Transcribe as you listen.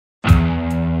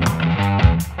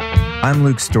I'm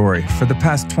Luke Story. For the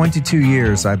past 22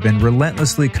 years, I've been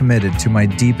relentlessly committed to my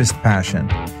deepest passion,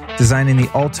 designing the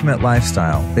ultimate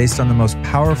lifestyle based on the most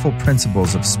powerful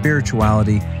principles of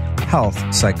spirituality,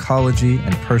 health, psychology,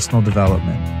 and personal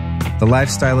development. The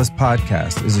Lifestylist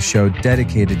Podcast is a show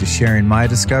dedicated to sharing my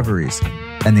discoveries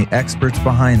and the experts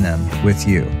behind them with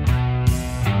you.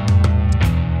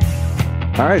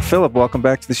 All right, Philip, welcome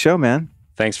back to the show, man.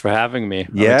 Thanks for having me.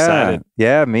 I'm excited.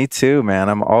 Yeah, me too, man.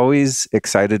 I'm always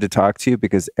excited to talk to you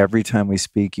because every time we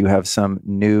speak, you have some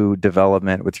new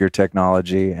development with your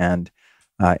technology. And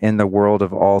in the world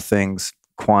of all things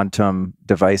quantum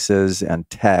devices and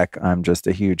tech, I'm just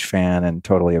a huge fan and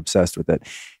totally obsessed with it.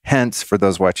 Hence, for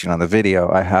those watching on the video,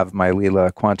 I have my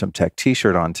Leela Quantum Tech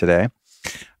t-shirt on today,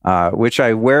 which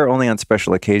I wear only on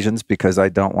special occasions because I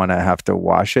don't want to have to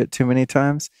wash it too many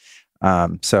times.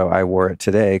 So I wore it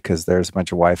today because there's a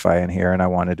bunch of Wi-Fi in here and I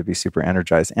wanted to be super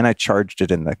energized. And I charged it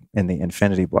in the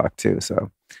infinity block too. So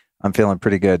I'm feeling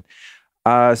pretty good.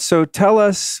 So tell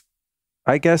us,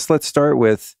 I guess let's start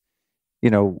with,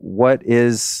 what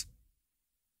is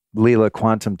Leela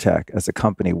Quantum Tech as a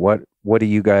company? What are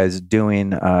you guys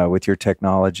doing with your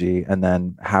technology? And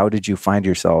then how did you find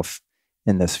yourself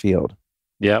in this field?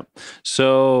 Yeah.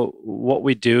 So what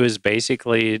we do is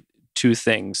basically two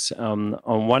things. On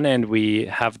one end, we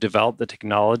have developed the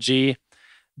technology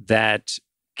that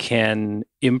can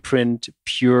imprint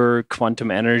pure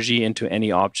quantum energy into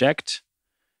any object,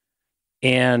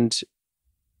 and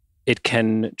it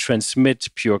can transmit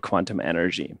pure quantum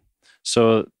energy.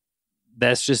 So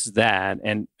that's just that.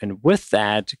 And with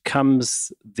that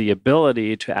comes the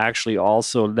ability to actually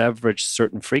also leverage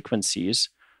certain frequencies.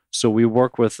 So we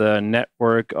work with a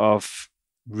network of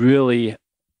really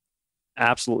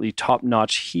absolutely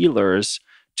top-notch healers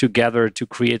together to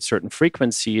create certain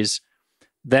frequencies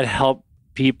that help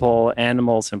people,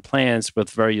 animals, and plants with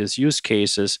various use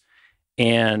cases.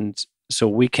 And so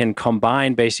we can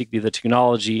combine basically the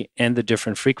technology and the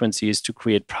different frequencies to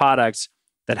create products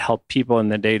that help people in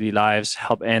their daily lives,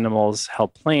 help animals,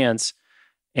 help plants.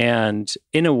 And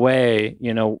in a way,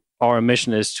 our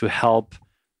mission is to help,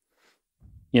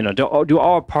 do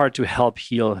our part to help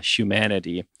heal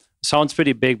humanity. Sounds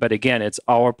pretty big, but again, it's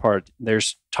our part.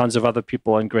 There's tons of other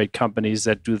people and great companies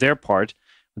that do their part.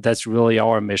 But that's really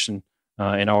our mission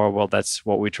in our world. That's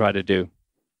what we try to do.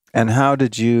 And how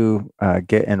did you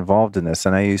get involved in this?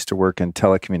 And I used to work in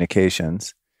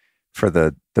telecommunications for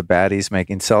the baddies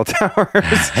making cell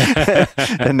towers,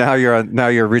 and now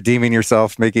you're redeeming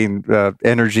yourself, making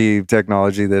energy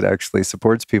technology that actually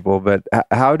supports people. But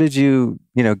how did you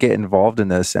get involved in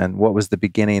this? And what was the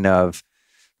beginning of?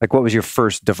 Like, what was your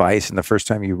first device and the first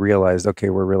time you realized,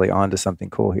 okay, we're really onto something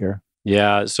cool here?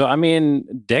 Yeah. So,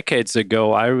 decades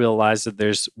ago, I realized that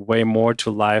there's way more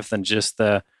to life than just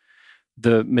the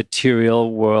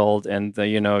material world and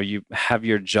you have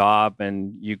your job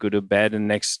and you go to bed and the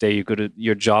next day you go to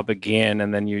your job again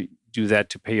and then you do that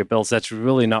to pay your bills. That's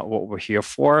really not what we're here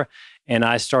for. And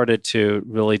I started to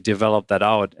really develop that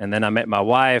out. And then I met my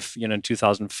wife, in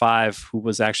 2005, who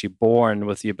was actually born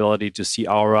with the ability to see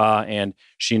aura, and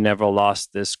she never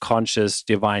lost this conscious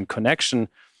divine connection,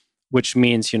 which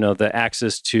means, the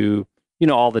access to,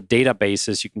 all the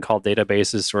databases, you can call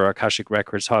databases or Akashic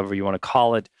records, however you want to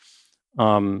call it,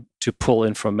 to pull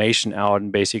information out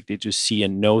and basically to see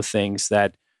and know things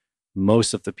that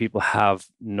most of the people have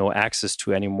no access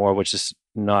to anymore, which is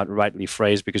not rightly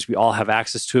phrased because we all have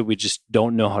access to it. We just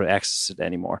don't know how to access it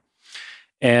anymore.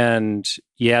 And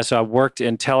yeah, so I worked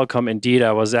in telecom. Indeed,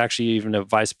 I was actually even a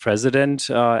vice president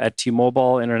at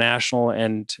T-Mobile International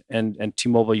and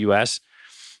T-Mobile US.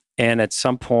 And at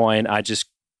some point, I just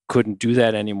couldn't do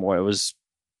that anymore. It was,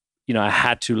 I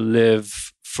had to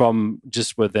live from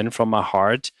just within, from my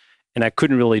heart. And I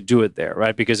couldn't really do it there,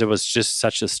 right? Because it was just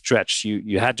such a stretch.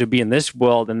 You had to be in this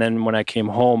world. And then when I came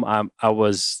home, I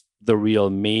was the real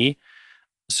me.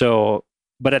 So,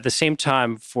 but at the same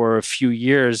time, for a few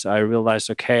years, I realized,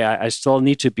 okay, I still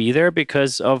need to be there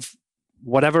because of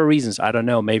whatever reasons. I don't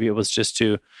know. Maybe it was just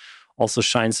to also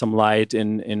shine some light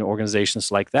in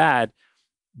organizations like that.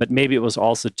 But maybe it was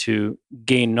also to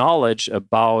gain knowledge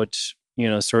about,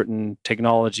 certain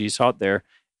technologies out there.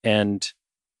 And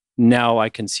now I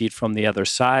can see it from the other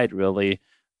side, really,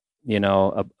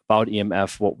 about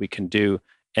EMF, what we can do.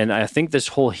 And I think this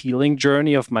whole healing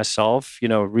journey of myself,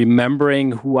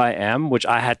 remembering who I am, which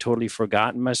I had totally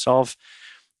forgotten myself,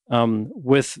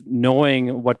 with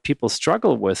knowing what people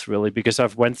struggle with, really, because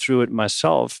I've went through it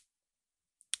myself,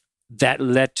 that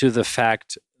led to the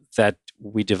fact that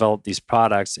we developed these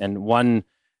products. And one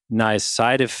nice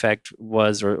side effect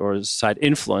was, or side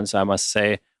influence, I must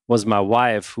say, was my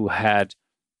wife, who had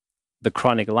the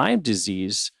chronic Lyme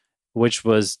disease. which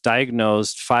was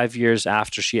diagnosed 5 years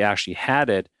after she actually had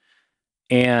it.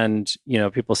 And,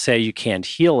 people say you can't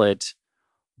heal it,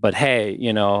 but hey,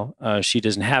 she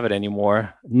doesn't have it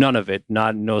anymore. None of it,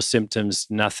 no symptoms,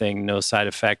 nothing, no side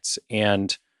effects.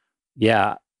 And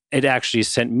yeah, it actually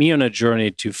sent me on a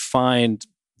journey to find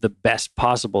the best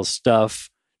possible stuff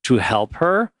to help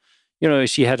her.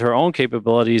 She had her own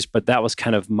capabilities, but that was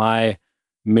kind of my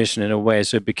mission in a way.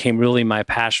 So it became really my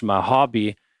passion, my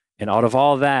hobby. And out of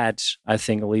all that, I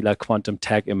think Leela Quantum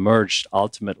Tech emerged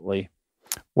ultimately.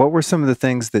 What were some of the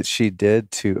things that she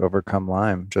did to overcome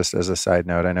Lyme? Just as a side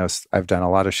note, I know I've done a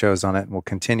lot of shows on it and will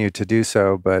continue to do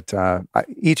so, but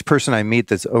each person I meet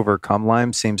that's overcome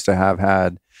Lyme seems to have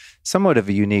had somewhat of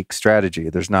a unique strategy.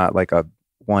 There's not like a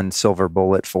one silver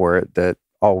bullet for it that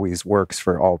always works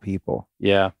for all people.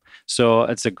 Yeah. So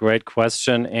it's a great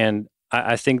question. And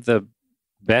I think the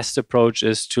best approach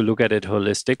is to look at it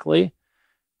holistically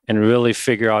and really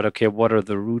figure out, okay, what are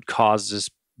the root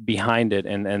causes behind it?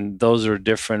 And those are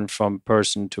different from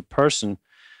person to person.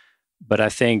 But I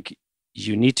think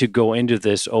you need to go into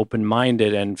this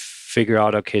open-minded and figure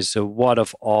out, okay, so what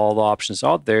of all the options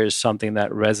out there is something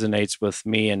that resonates with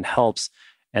me and helps,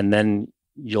 and then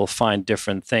you'll find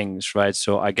different things, right?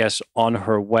 So I guess on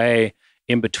her way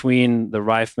in between, the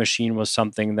Rife machine was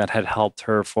something that had helped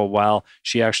her for a while.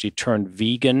 She actually turned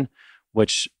vegan,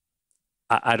 which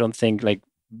I don't think like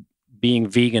being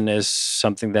vegan is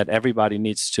something that everybody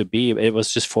needs to be. It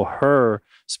was just for her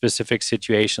specific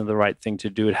situation, the right thing to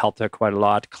do. It helped her quite a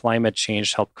lot. Climate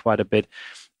change helped quite a bit.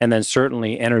 And then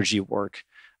certainly energy work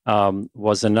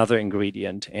was another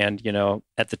ingredient. And,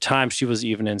 at the time she was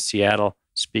even in Seattle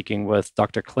speaking with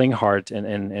Dr. Klinghardt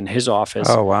in his office.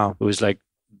 Oh, wow. Who was like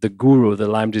the guru, the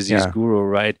Lyme disease guru,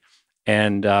 right?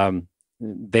 And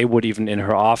they would even in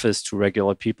her office to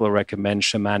regular people recommend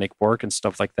shamanic work and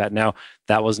stuff like that. Now,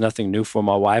 that was nothing new for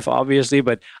my wife, obviously,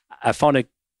 but I found it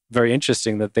very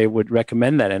interesting that they would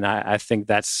recommend that. And I think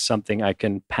that's something I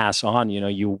can pass on.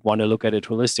 You want to look at it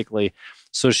holistically.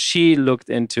 So she looked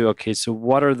into, okay, so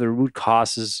what are the root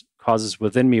causes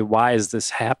within me? Why is this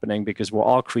happening? Because we're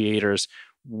all creators.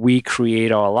 We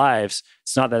create our lives.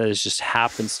 It's not that it just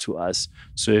happens to us.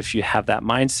 So if you have that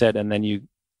mindset and then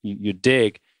you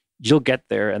dig, you'll get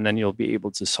there and then you'll be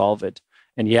able to solve it.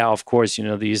 And yeah, of course,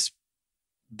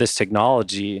 this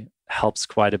technology helps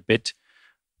quite a bit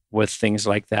with things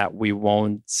like that. We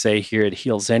won't say here it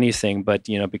heals anything, but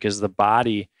because the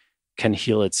body can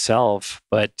heal itself,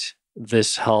 but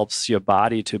this helps your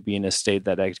body to be in a state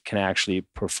that it can actually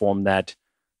perform that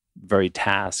very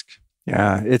task.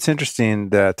 Yeah, it's interesting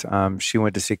that she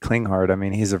went to see Klinghardt. I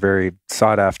mean, he's a very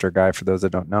sought after guy for those that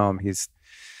don't know him. He's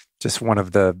just one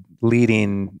of the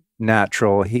leading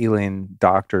natural healing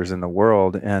doctors in the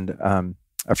world. And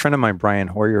a friend of mine, Brian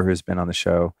Hoyer, who's been on the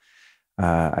show,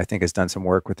 I think has done some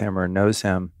work with him or knows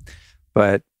him.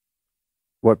 But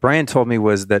what Brian told me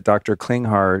was that Dr.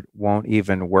 Klinghardt won't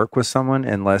even work with someone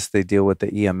unless they deal with the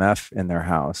EMF in their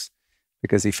house,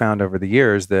 because he found over the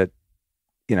years that,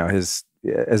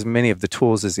 as many of the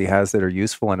tools as he has that are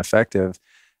useful and effective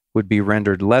would be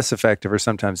rendered less effective or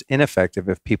sometimes ineffective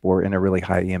if people were in a really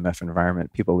high EMF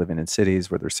environment, people living in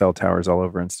cities where there's cell towers all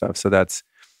over and stuff. So that's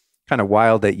kind of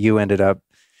wild that you ended up,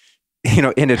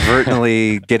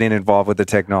 inadvertently getting involved with the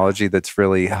technology that's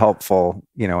really helpful,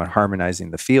 in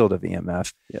harmonizing the field of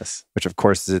EMF. Yes. Which of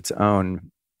course is its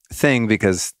own thing,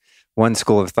 because one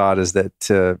school of thought is that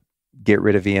to get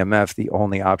rid of EMF, the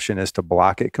only option is to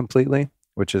block it completely,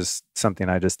 which is something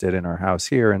I just did in our house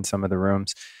here in some of the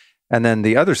rooms. And then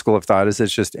the other school of thought is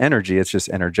it's just energy. It's just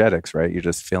energetics, right? You're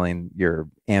just filling your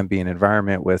ambient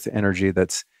environment with energy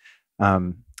that's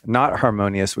not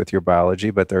harmonious with your biology,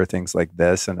 but there are things like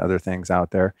this and other things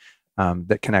out there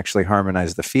that can actually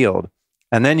harmonize the field.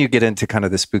 And then you get into kind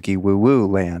of the spooky woo-woo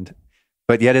land.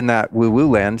 But yet in that woo-woo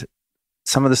land,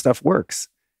 some of the stuff works.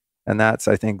 And that's,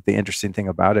 I think, the interesting thing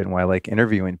about it, and why I like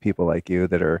interviewing people like you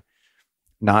that are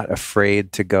not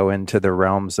afraid to go into the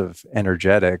realms of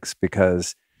energetics,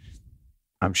 because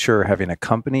I'm sure having a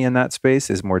company in that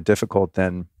space is more difficult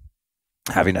than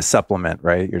having a supplement,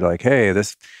 right? You're like, hey,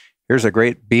 here's a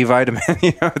great B vitamin.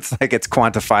 It's like it's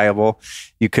quantifiable.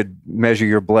 You could measure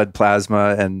your blood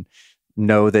plasma and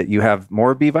know that you have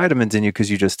more B vitamins in you because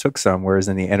you just took some. Whereas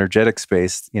in the energetic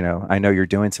space, I know you're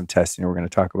doing some testing, and we're going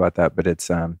to talk about that, but it's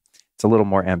a little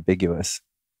more ambiguous.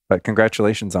 But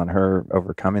congratulations on her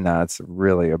overcoming that. It's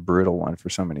really a brutal one for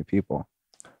so many people.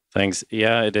 Thanks.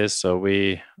 Yeah, it is. So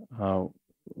we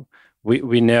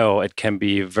know it can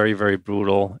be very, very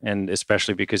brutal, and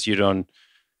especially because you don't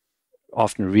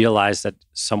often realize that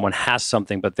someone has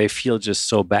something, but they feel just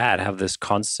so bad, have this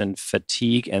constant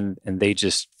fatigue, and they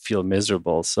just feel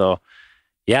miserable. So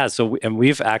yeah, and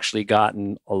we've actually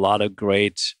gotten a lot of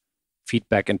great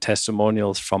feedback and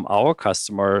testimonials from our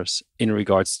customers in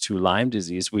regards to Lyme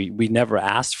disease. We never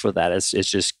asked for that. It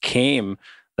just came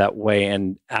that way.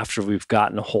 And after we've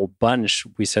gotten a whole bunch,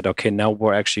 we said, okay, now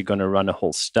we're actually going to run a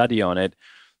whole study on it.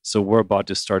 So we're about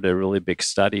to start a really big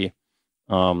study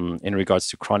in regards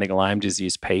to chronic Lyme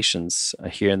disease patients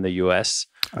here in the US.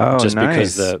 Oh, just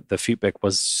nice. because the feedback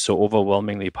was so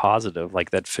overwhelmingly positive,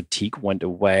 like that fatigue went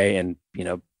away. And,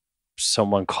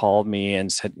 someone called me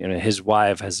and said, his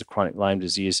wife has a chronic Lyme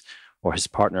disease, or his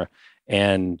partner,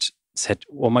 and said,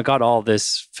 oh my God, all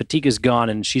this fatigue is gone.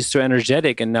 And she's so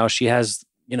energetic. And now she has,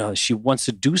 she wants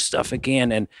to do stuff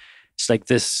again. And it's like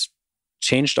this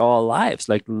changed our lives,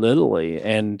 like literally.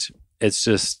 And it's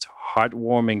just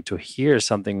heartwarming to hear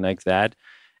something like that.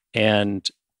 And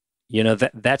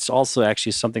that's also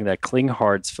actually something that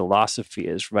Klinghardt's philosophy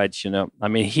is, right? I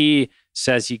mean, he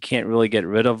says you can't really get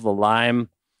rid of the Lyme.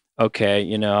 Okay,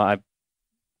 I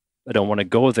don't want to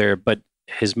go there, but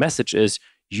his message is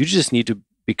you just need to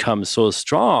become so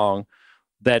strong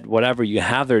that whatever you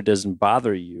have there doesn't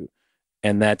bother you.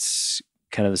 And that's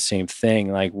kind of the same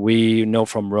thing. Like we know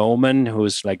from Roman,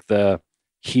 who's like the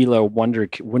healer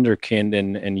wunderkind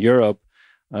in Europe,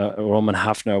 Roman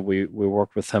Hafner, we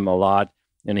work with him a lot.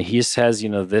 And he says,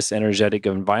 this energetic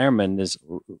environment is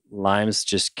Lymes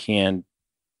just can't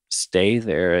stay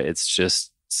there. It's just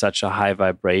such a high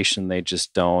vibration. They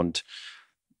just don't,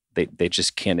 they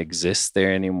just can't exist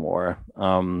there anymore.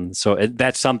 So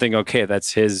that's something, okay,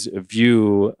 that's his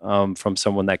view from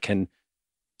someone that can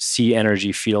see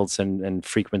energy fields and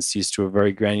frequencies to a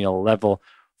very granular level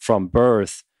from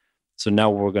birth. So now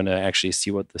we're going to actually see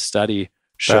what the study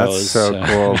shows. That's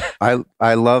so cool.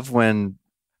 I love when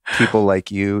people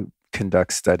like you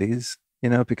conduct studies,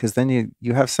 because then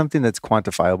you have something that's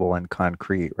quantifiable and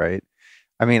concrete, right?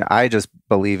 I mean, I just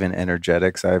believe in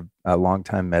energetics. I'm a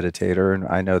longtime meditator, and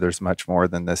I know there's much more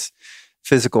than this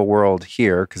physical world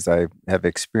here because I have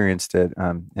experienced it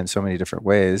in so many different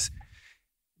ways.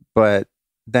 But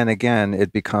then again,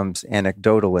 it becomes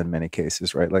anecdotal in many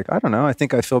cases, right? Like, I don't know, I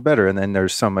think I feel better. And then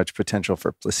there's so much potential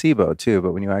for placebo too.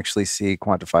 But when you actually see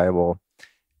quantifiable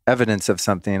evidence of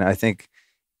something, I think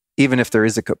even if there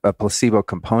is a placebo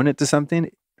component to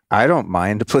something, I don't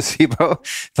mind a placebo.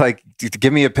 Like,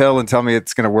 give me a pill and tell me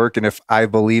it's going to work. And if I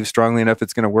believe strongly enough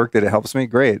it's going to work, that it helps me,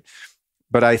 great.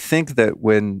 But I think that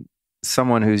when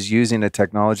someone who's using a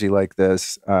technology like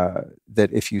this, that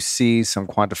if you see some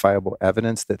quantifiable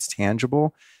evidence that's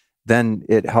tangible, then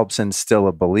it helps instill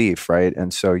a belief, right?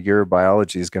 And so your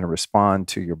biology is going to respond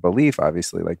to your belief,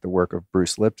 obviously, like the work of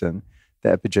Bruce Lipton, the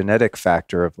epigenetic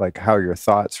factor of like how your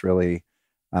thoughts really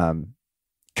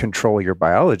control your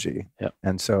biology. Yep.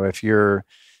 And so if you're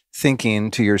thinking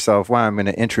to yourself, wow, I'm going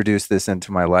to introduce this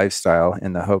into my lifestyle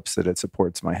in the hopes that it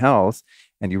supports my health,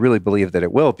 and you really believe that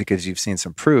it will because you've seen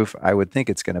some proof, I would think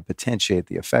it's going to potentiate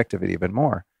the effect of it even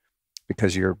more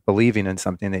because you're believing in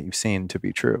something that you've seen to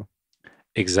be true.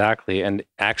 Exactly. And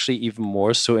actually even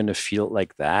more so in a field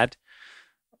like that,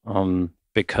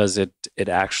 because it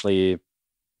actually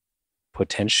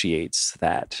potentiates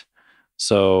that.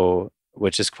 So,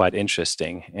 which is quite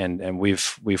interesting. And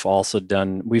we've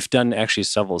done actually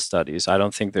several studies. I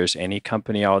don't think there's any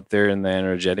company out there in the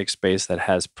energetic space that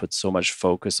has put so much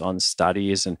focus on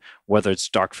studies, and whether it's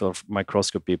dark field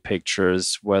microscopy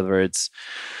pictures, whether it's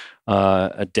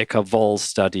a decavol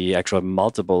study, actually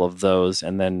multiple of those,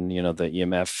 and then the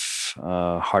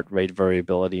EMF, heart rate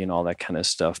variability, and all that kind of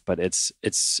stuff. But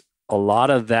it's a lot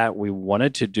of that we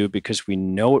wanted to do because we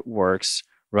know it works,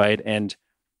 right? And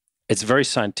it's very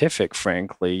scientific,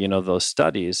 frankly, those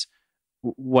studies.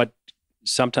 What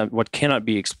cannot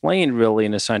be explained really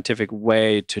in a scientific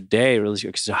way today really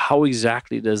is how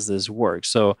exactly does this work?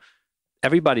 So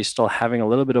everybody's still having a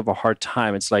little bit of a hard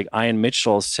time. It's like Ian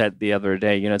Mitchell said the other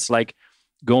day, it's like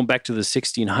going back to the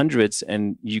 1600s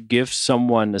and you give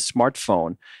someone a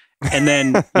smartphone and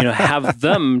then, have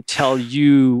them tell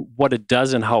you what it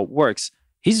does and how it works.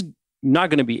 He's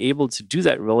not going to be able to do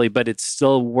that really, but it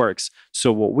still works.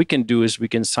 So what we can do is we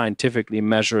can scientifically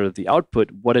measure the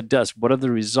output, what it does, what are the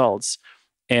results.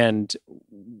 And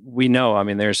we know,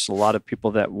 there's a lot of people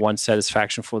that want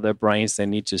satisfaction for their brains. They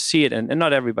need to see it. And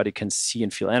not everybody can see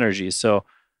and feel energy. So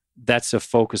that's a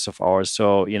focus of ours.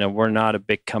 So, we're not a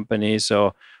big company,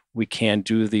 so we can't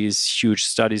do these huge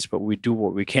studies, but we do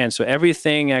what we can. So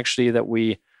everything actually that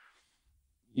we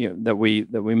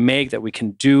make, that we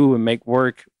can do and make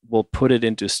work, we'll put it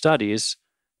into studies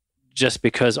just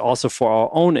because also for our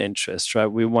own interest, right?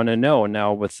 We want to know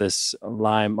now with this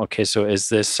Lyme, okay, so is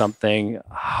this something,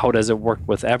 how does it work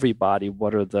with everybody?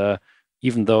 What are the,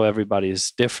 even though everybody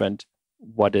is different,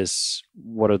 what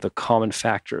are the common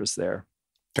factors there?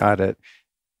 Got it.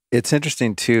 It's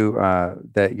interesting too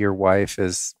that your wife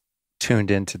is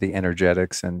tuned into the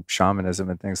energetics and shamanism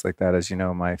and things like that. As you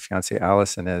know, my fiance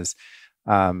Alyson is,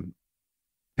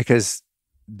 because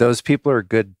those people are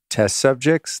good test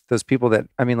subjects. Those people that,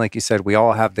 I mean, like you said, we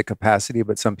all have the capacity,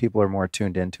 but some people are more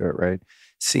tuned into it, right?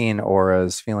 Seeing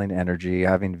auras, feeling energy,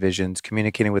 having visions,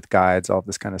 communicating with guides, all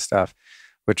this kind of stuff,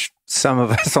 which some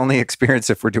of us only experience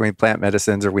if we're doing plant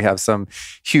medicines or we have some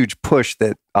huge push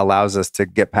that allows us to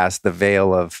get past the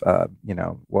veil of,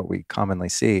 what we commonly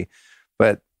see.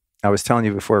 But I was telling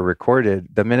you before we recorded,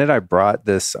 the minute I brought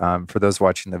this, for those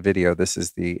watching the video, this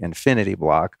is the Infinity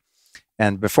Block.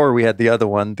 And before we had the other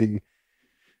one,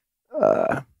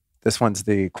 this one's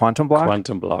the Quantum Block.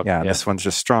 Quantum Bloc. Yeah, this one's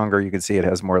just stronger. You can see it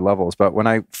has more levels. But when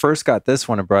I first got this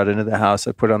one and brought it into the house,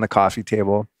 I put it on the coffee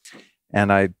table,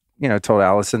 and I, told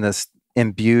Alyson this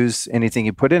imbues anything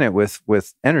you put in it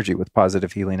with energy, with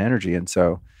positive healing energy. And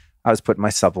so I was putting my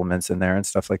supplements in there and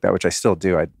stuff like that, which I still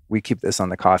do. We keep this on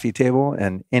the coffee table,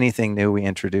 and anything new we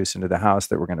introduce into the house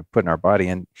that we're going to put in our body.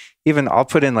 And even I'll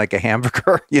put in like a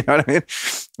hamburger, you know what I mean?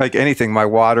 Like anything, my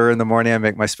water in the morning, I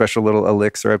make my special little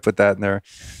elixir. I put that in there.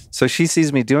 So she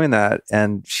sees me doing that,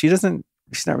 and she's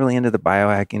not really into the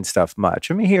biohacking stuff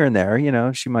much. I mean, here and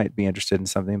there, she might be interested in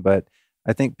something, but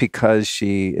I think because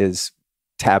she is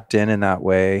tapped in that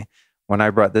way, when I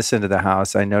brought this into the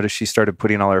house, I noticed she started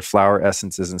putting all her flower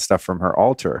essences and stuff from her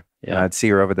altar. Yeah. And I'd see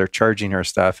her over there charging her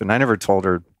stuff. And I never told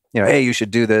her, hey, you should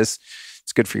do this.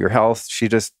 It's good for your health. She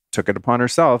just took it upon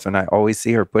herself. And I always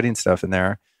see her putting stuff in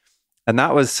there. And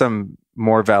that was some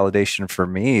more validation for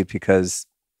me, because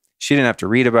she didn't have to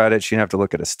read about it. She didn't have to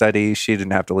look at a study. She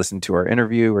didn't have to listen to our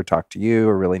interview or talk to you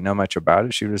or really know much about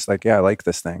it. She was just like, yeah, I like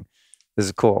this thing. This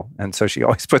is cool. And so she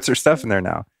always puts her stuff in there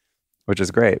now, which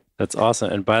is great. That's awesome.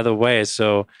 And by the way,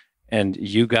 and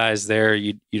you guys there,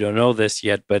 you don't know this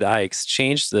yet, but I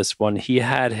exchanged this one. He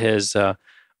had his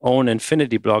own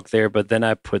Infinity Block there, but then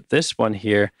I put this one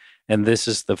here, and this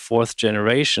is the 4th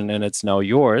generation, and it's now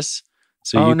yours.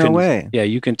 So no way. Yeah,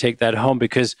 you can take that home,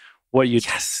 because what you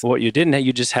didn't have,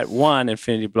 you just had one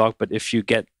Infinity Block, but if you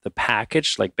get the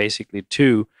package, like basically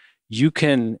 2, you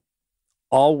can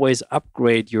always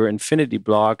upgrade your Infinity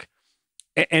Block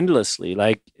endlessly.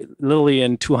 Like literally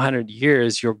in 200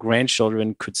 years, your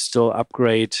grandchildren could still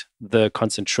upgrade the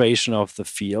concentration of the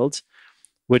field,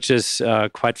 which is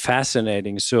quite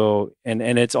fascinating. So, and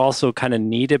it's also kind of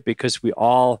needed because we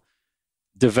all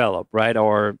develop, right?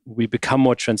 Or we become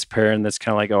more transparent. That's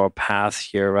kind of like our path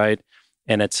here, right?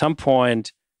 And at some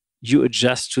point, you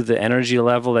adjust to the energy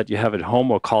level that you have at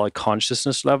home, or call it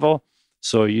consciousness level.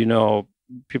 So,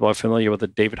 people are familiar with the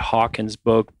David Hawkins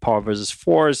book, Power versus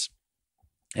Force,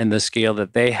 and the scale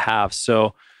that they have.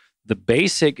 So the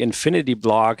basic Infinity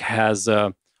Block has,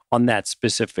 on that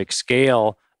specific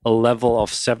scale, a level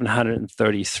of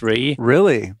 733.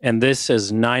 Really? And this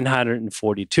is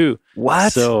 942.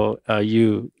 What? So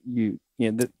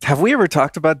have we ever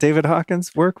talked about David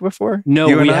Hawkins' work before?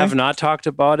 No, we have not talked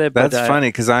about it. That's funny,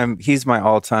 because he's my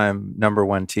all-time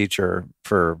 #1 teacher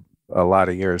for a lot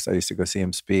of years. I used to go see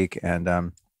him speak,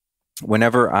 and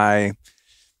whenever I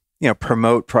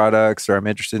promote products or I'm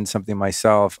interested in something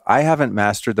myself, I haven't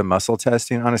mastered the muscle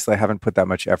testing. Honestly, I haven't put that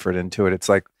much effort into it. It's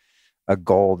like a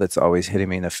goal that's always hitting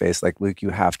me in the face. Like, Luke, you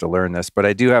have to learn this. But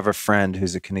I do have a friend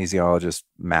who's a kinesiologist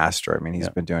master. I mean, he's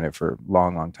been doing it for a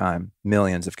long, long time,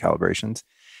 millions of calibrations.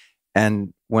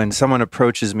 And when someone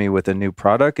approaches me with a new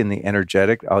product in the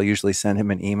energetic, I'll usually send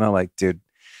him an email like, dude,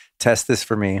 test this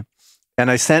for me. And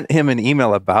I sent him an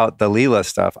email about the Leela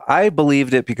stuff. I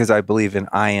believed it because I believe in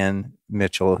Ian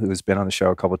Mitchell, who's been on the show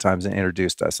a couple of times and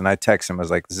introduced us. And I texted him, I was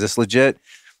like, is this legit?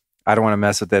 I don't want to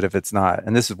mess with it if it's not.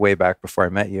 And this is way back before I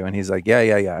met you. And he's like,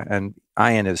 yeah. And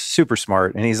Ian is super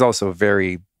smart. And he's also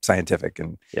very scientific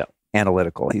and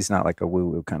analytical. He's not like a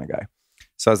woo-woo kind of guy.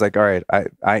 So I was like, all right,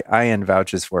 Ian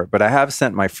vouches for it. But I have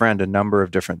sent my friend a number of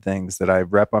different things that I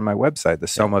rep on my website, the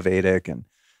Soma Vedic and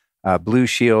Blue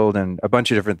Shield and a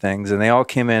bunch of different things. And they all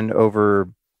came in over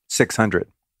 600,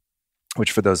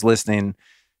 which for those listening,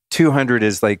 200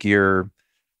 is like your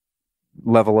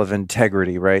level of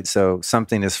integrity, right? So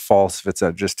something is false if it's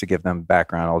just to give them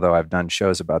background, although I've done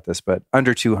shows about this, but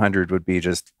under 200 would be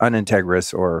just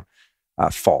unintegrous or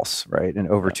false, right? And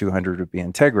over 200 would be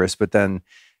integrous. But then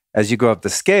as you go up the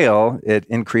scale, it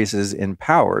increases in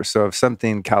power. So if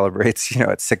something calibrates,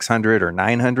 at 600 or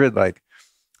 900, like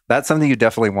that's something you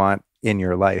definitely want in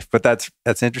your life. But that's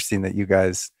interesting that you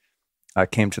guys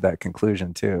came to that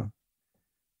conclusion too.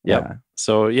 Yep. Yeah.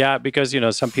 So yeah, because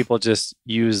some people just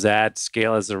use that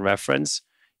scale as a reference.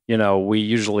 We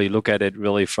usually look at it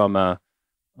really from a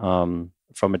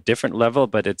different level,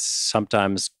 but it's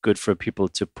sometimes good for people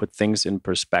to put things in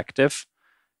perspective.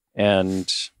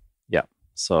 And yeah,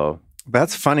 so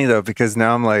That's funny though, because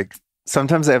now I'm like,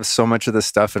 sometimes I have so much of this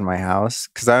stuff in my house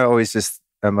because I always just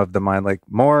am of the mind like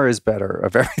more is better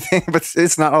of everything, but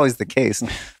it's not always the case.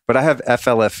 But I have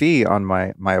FLFE on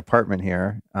my apartment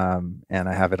here, and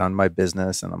I have it on my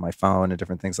business and on my phone and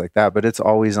different things like that. But it's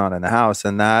always on in the house,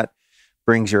 and that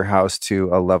brings your house to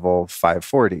a level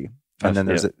 540. And then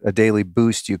there's a daily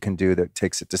boost you can do that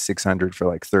takes it to 600 for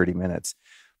like 30 minutes.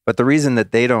 But the reason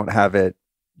that they don't have it,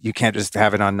 you can't just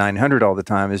have it on 900 all the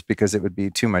time, is because it would be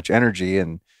too much energy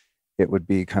and it would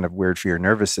be kind of weird for your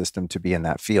nervous system to be in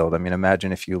that field. I mean,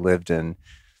 imagine if you lived in,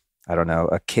 I don't know,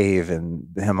 a cave in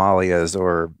the Himalayas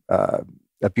or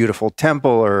a beautiful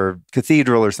temple or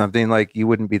cathedral or something, like you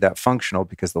wouldn't be that functional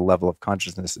because the level of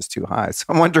consciousness is too high. So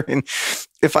I'm wondering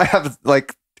if I have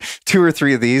like 2 or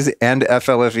 3 of these and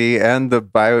FLFE and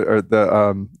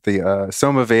the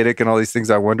Soma Vedic and all these things,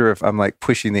 I wonder if I'm like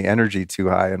pushing the energy too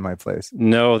high in my place.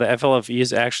 No, the FLFE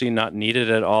is actually not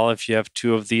needed at all if you have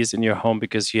 2 of these in your home,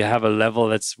 because you have a level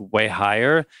that's way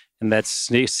higher, and that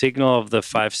signal of the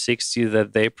 560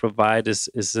 that they provide is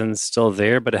still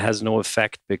there, but it has no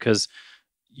effect because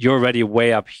you're already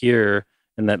way up here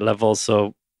in that level.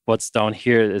 So what's down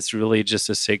here is really just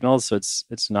a signal, so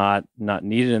it's not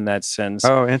needed in that sense.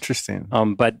 Oh, interesting.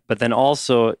 But then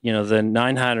also, the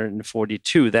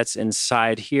 942, that's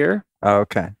inside here. Oh,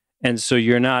 okay. And so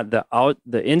you're not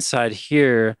the inside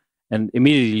here, and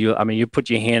immediately you put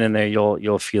your hand in there,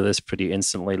 you'll feel this pretty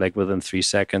instantly, like within 3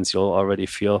 seconds, you'll already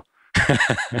feel.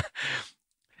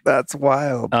 That's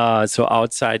wild. So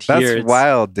outside here, that's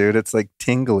wild, dude. It's like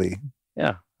tingly.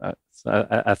 Yeah.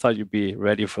 I thought you'd be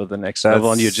ready for the next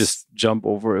level, and you just jump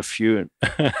over a few.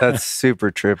 That's super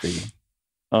trippy.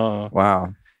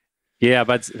 Wow. Yeah,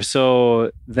 but so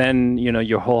then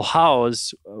your whole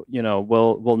house,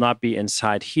 will not be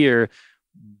inside here,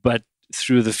 but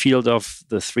through the field of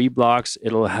the 3 blocks,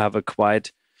 it'll have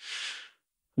quite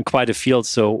a field.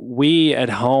 So we at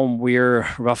home, we're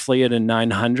roughly at a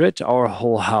 900, our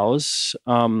whole house.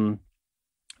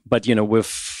 But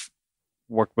we've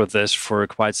worked with this for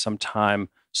quite some time,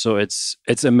 so it's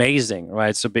amazing,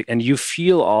 right? So big, and you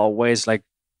feel always like,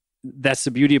 that's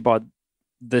the beauty about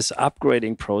this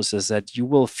upgrading process, that you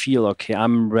will feel, okay,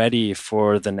 I'm ready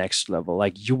for the next level.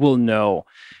 Like you will know.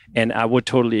 And I would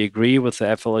totally agree with the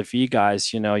FLFE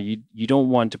guys. You don't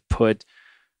want to put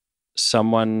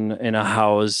someone in a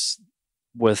house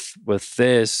with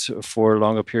this for a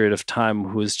longer period of time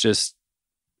who's just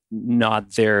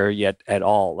not there yet at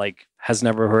all, like has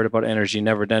never heard about energy,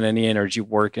 never done any energy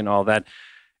work and all that.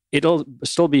 It'll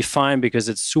still be fine because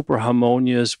it's super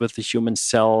harmonious with the human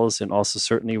cells and also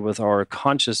certainly with our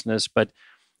consciousness, but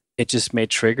it just may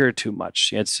trigger too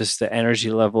much. It's just the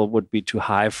energy level would be too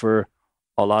high for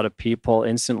a lot of people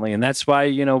instantly. And that's why,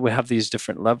 we have these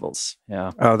different levels.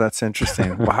 Yeah. Oh, that's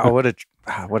interesting. Wow. What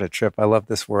a trip. I love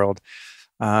this world.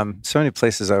 So many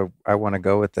places I want to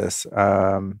go with this.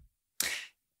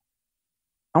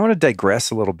 I want to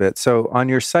digress a little bit. So on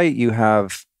your site, you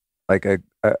have like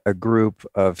a group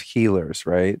of healers,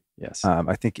 right? Yes.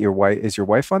 I think your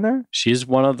wife on there? She's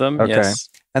one of them. Okay. Yes.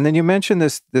 And then you mentioned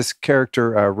this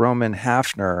character, Roman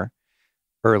Hafner,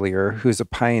 earlier, who's a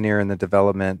pioneer in the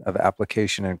development of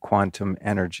application in quantum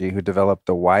energy, who developed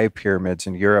the Y pyramids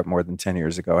in Europe more than 10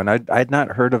 years ago. And I'd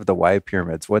not heard of the Y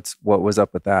pyramids. What was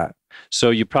up with that? So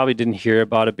you probably didn't hear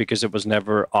about it because it was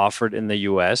never offered in the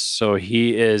US. So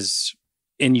he is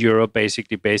in Europe,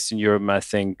 basically based in Europe. I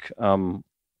think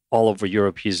all over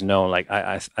Europe he's known. Like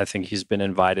I think he's been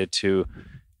invited to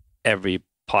every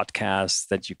podcast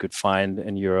that you could find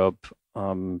in Europe,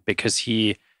 because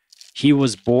he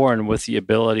was born with the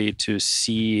ability to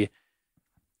see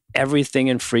everything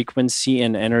in frequency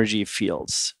and energy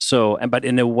fields. So, but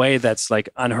in a way that's like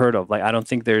unheard of. Like I don't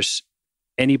think there's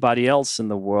anybody else in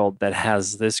the world that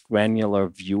has this granular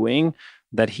viewing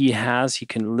that he has. He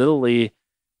can literally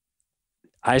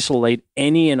isolate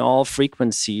any and all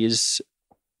frequencies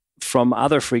from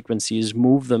other frequencies,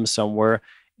 move them somewhere.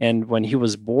 And when he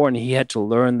was born, he had to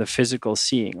learn the physical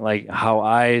seeing, like how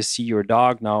I see your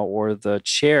dog now or the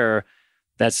chair.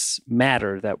 That's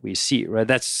matter that we see, right?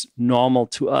 That's normal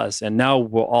to us. And now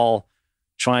we're all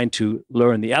trying to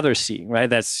learn the other seeing, right?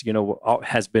 That's,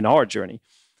 has been our journey.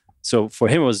 So for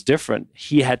him, it was different.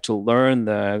 He had to learn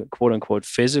the quote unquote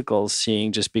physical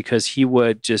seeing just because he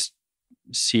would just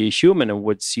see a human and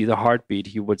would see the heartbeat.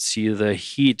 He would see the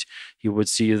heat. He would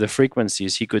see the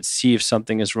frequencies. He could see if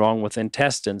something is wrong with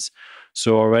intestines.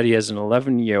 So already as an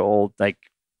 11-year-old, like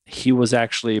he was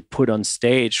actually put on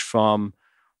stage from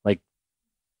like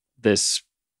this,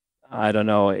 I don't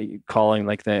know, calling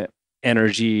like the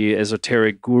energy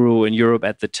esoteric guru in Europe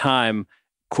at the time,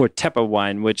 Kurt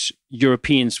Tepperwein, which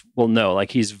Europeans will know.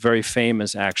 Like he's very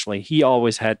famous, actually. He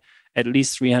always had at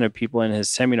least 300 people in his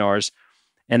seminars.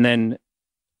 And then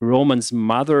Roman's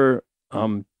mother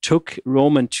took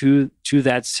Roman to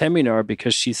that seminar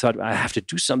because she thought, I have to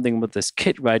do something with this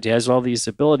kid, right? He has all these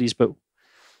abilities, but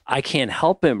I can't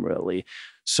help him really.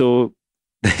 So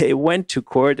they went to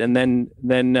court, and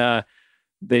then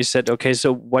they said, okay,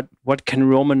 so what can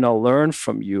Roman now learn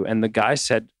from you? And the guy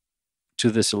said to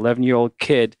this 11-year-old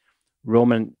kid,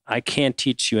 Roman, I can't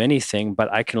teach you anything,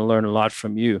 but I can learn a lot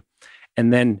from you.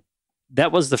 And then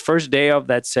that was the first day of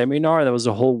that seminar. That was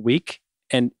a whole week.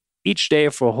 And each day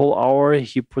for a whole hour,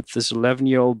 he put this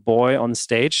 11-year-old boy on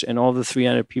stage, and all the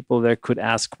 300 people there could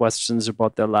ask questions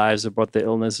about their lives, about their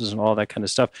illnesses and all that kind of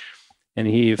stuff. And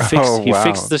he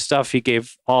fixed the stuff. He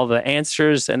gave all the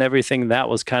answers and everything. That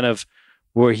was kind of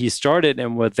where he started,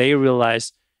 and where they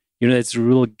realized, it's a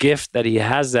real gift that he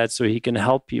has that, so he can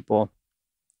help people.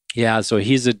 Yeah, so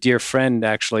he's a dear friend,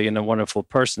 actually, and a wonderful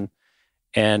person.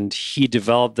 And he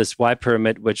developed this Y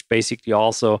pyramid, which basically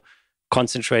also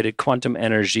concentrated quantum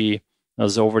energy. That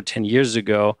was over 10 years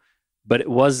ago, but it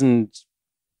wasn't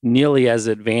nearly as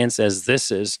advanced as this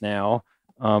is now.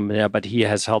 But he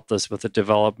has helped us with the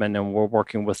development, and we're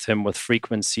working with him with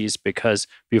frequencies, because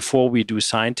before we do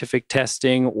scientific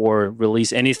testing or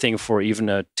release anything for even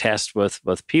a test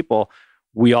with people,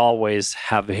 we always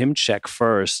have him check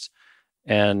first.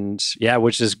 And yeah,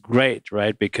 which is great,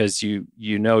 right? Because you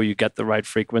get the right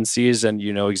frequencies, and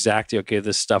you know exactly, okay,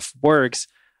 this stuff works.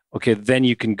 Okay, then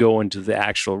you can go into the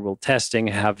actual real testing,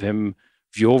 have him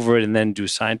view over it, and then do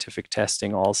scientific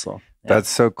testing also. Yeah. That's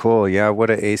so cool. Yeah, what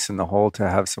an ace in the hole to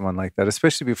have someone like that,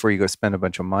 especially before you go spend a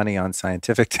bunch of money on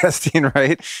scientific testing,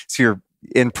 right? So you're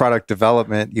in product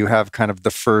development, you have kind of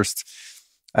the first,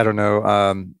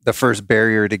 the first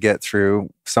barrier to get through.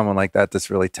 Someone like that that's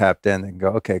really tapped in and go,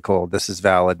 okay, cool, this is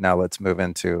valid. Now let's move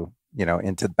into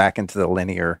back into the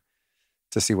linear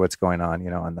to see what's going on,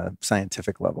 on the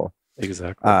scientific level.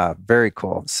 Exactly. Very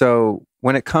cool. So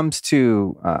when it comes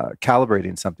to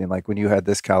calibrating something, like when you had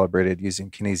this calibrated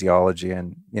using kinesiology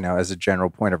and, as a general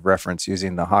point of reference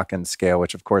using the Hawkins scale,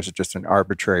 which of course is just an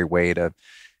arbitrary way to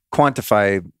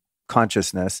quantify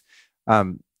consciousness,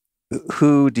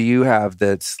 who do you have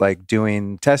that's like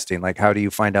doing testing? Like, how do you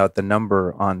find out the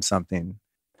number on something?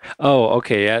 Oh,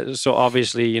 okay. Yeah. So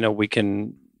obviously, we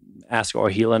can ask our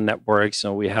healing networks.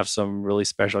 So we have some really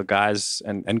special guys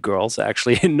and girls,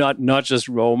 actually, not just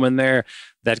Roman there,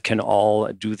 that can all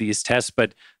do these tests.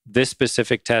 But this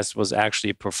specific test was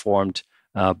actually performed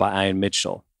by Ian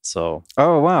Mitchell. So,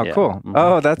 oh, wow, yeah. Cool. Mm-hmm.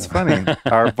 Oh, that's funny.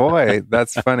 Our boy,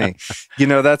 that's funny.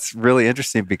 That's really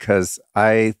interesting, because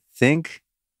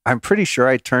I'm pretty sure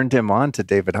I turned him on to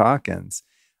David Hawkins.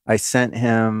 I sent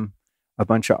him a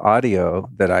bunch of audio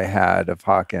that I had of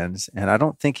Hawkins, and I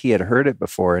don't think he had heard it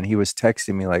before. And he was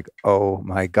texting me like, "Oh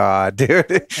my God,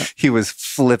 dude!" He was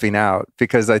flipping out,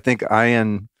 because I think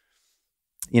Ian,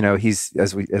 he's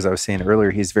as I was saying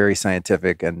earlier, he's very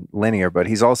scientific and linear, but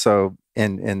he's also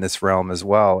in this realm as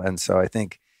well. And so I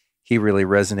think he really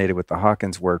resonated with the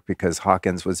Hawkins work, because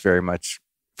Hawkins was very much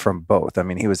from both. I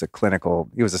mean, he was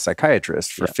a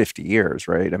psychiatrist for 50 years,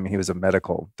 right? I mean, he was a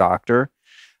medical doctor.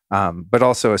 But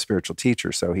also a spiritual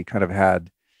teacher. So he kind of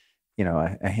had,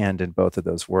 a hand in both of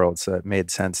those worlds. So it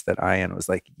made sense that Ian was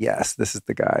like, yes, this is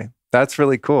the guy. That's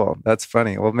really cool. That's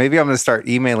funny. Well, maybe I'm going to start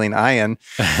emailing Ian.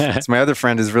 Because my other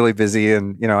friend is really busy,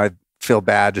 and, I feel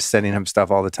bad just sending him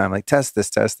stuff all the time. Like, test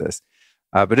this.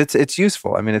 But it's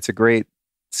useful. I mean, it's a great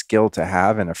skill to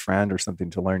have in a friend or something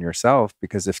to learn yourself,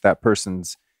 because if that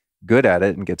person's good at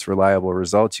it and gets reliable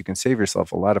results, you can save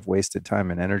yourself a lot of wasted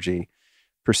time and energy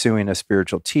pursuing a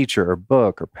spiritual teacher or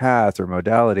book or path or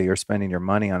modality, or spending your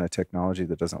money on a technology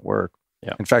that doesn't work.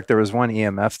 Yeah. In fact, there was one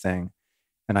EMF thing,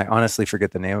 and I honestly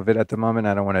forget the name of it at the moment.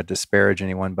 I don't want to disparage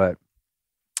anyone, but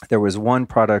there was one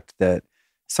product that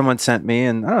someone sent me,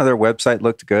 and I don't know, their website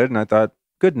looked good, and I thought,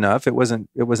 good enough. It wasn't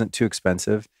too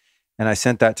expensive. And I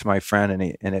sent that to my friend,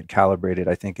 and it calibrated,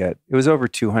 I think it was over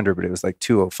 200, but it was like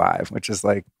 205, which is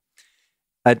like,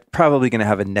 probably going to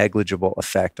have a negligible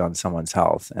effect on someone's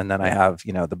health. And then I have,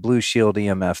 the Blue Shield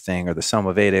EMF thing, or the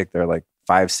Somavedic, they're like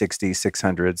 560,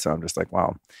 600. So I'm just like,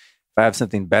 wow, if I have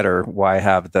something better, why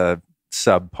have the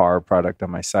subpar product on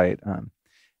my site?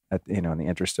 In the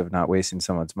interest of not wasting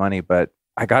someone's money. But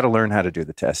I got to learn how to do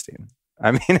the testing.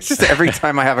 I mean, it's just every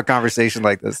time I have a conversation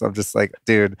like this, I'm just like,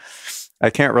 dude, I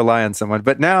can't rely on someone.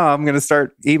 But now I'm going to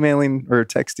start emailing or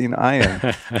texting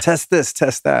Ian, test this,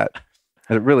 test that.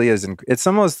 And it really is. It's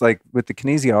almost like with the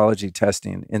kinesiology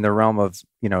testing in the realm of,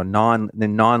 the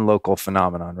non-local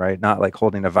phenomenon, right? Not like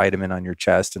holding a vitamin on your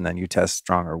chest and then you test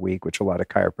strong or weak, which a lot of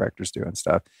chiropractors do and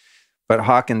stuff. But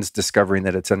Hawkins discovering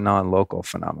that it's a non-local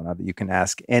phenomenon, that you can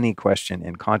ask any question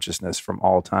in consciousness from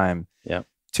all time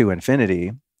to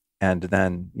infinity, and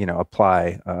then,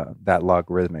 apply that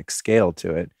logarithmic scale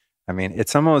to it. I mean,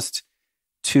 it's almost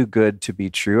too good to be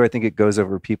true. I think it goes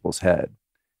over people's head.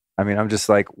 I mean, I'm just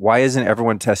like, why isn't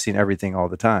everyone testing everything all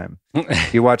the time?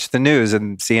 You watch the news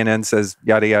and CNN says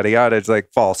yada, yada, yada. It's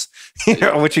like false,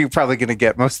 which you're probably going to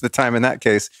get most of the time in that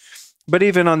case. But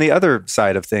even on the other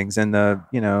side of things, in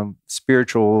the,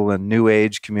 spiritual and new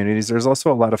age communities, there's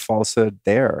also a lot of falsehood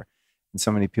there. And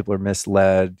so many people are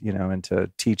misled,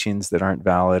 into teachings that aren't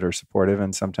valid or supportive,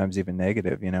 and sometimes even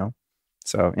negative,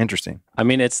 So interesting. I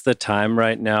mean, it's the time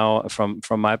right now from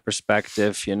my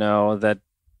perspective,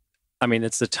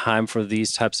 it's the time for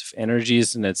these types of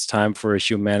energies, and it's time for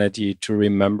humanity to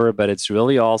remember, but it's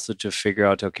really also to figure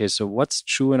out, okay, so what's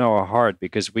true in our heart?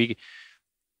 Because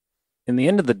in the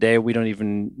end of the day, we don't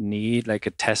even need like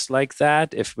a test like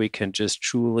that if we can just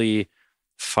truly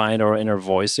find our inner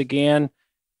voice again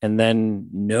and then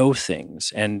know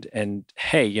things. And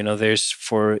hey, there's,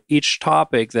 for each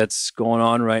topic that's going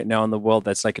on right now in the world,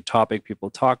 that's like a topic people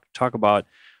talk about,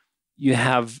 you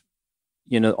have,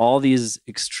 all these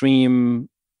extreme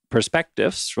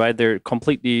perspectives, right? They're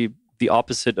completely the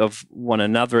opposite of one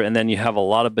another. And then you have a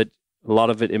lot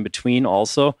of it in between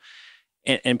also.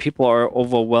 And people are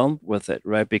overwhelmed with it,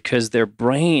 right? Because their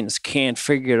brains can't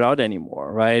figure it out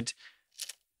anymore, right?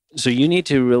 So you need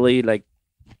to really like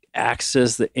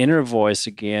access the inner voice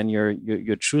again,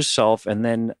 your true self, and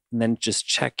then just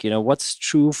check, what's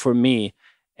true for me.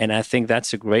 And I think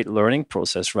that's a great learning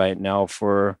process right now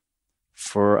for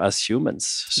us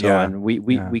humans. So and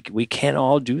we can't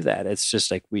all do that. It's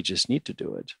just like we just need to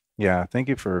do it. Yeah, thank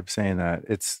you for saying that.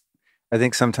 I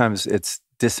think sometimes it's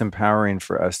disempowering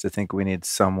for us to think we need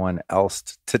someone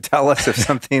else to tell us if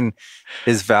something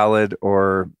is valid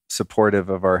or supportive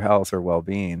of our health or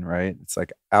well-being, right? It's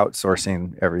like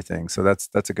outsourcing everything. So that's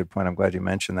a good point. I'm glad you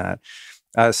mentioned that.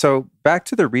 So back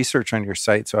to the research on your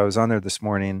site. So I was on there this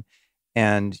morning,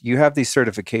 and you have these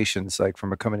certifications like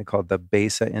from a company called the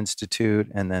BESA Institute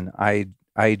and then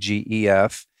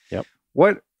IGEF. Yep.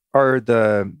 What are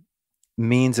the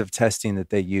means of testing that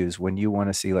they use when you want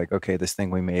to see like, okay, this thing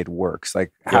we made works?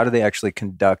 Like, how do they actually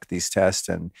conduct these tests?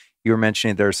 And you were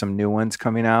mentioning there are some new ones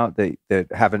coming out that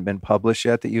haven't been published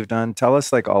yet that you've done. Tell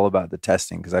us like all about the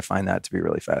testing, because I find that to be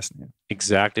really fascinating.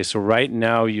 Exactly. So right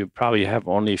now you probably have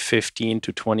only 15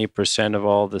 to 20% of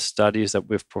all the studies that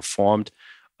we've performed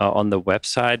on the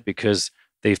website, because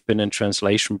they've been in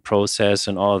translation process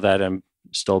and all of that, and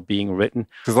still being written.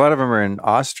 Because a lot of them are in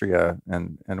Austria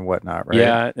and whatnot, right?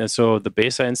 Yeah. And so the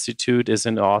BESA Institute is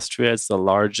in Austria. It's the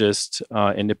largest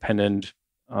independent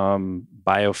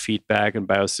biofeedback and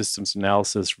biosystems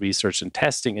analysis research and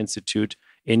testing institute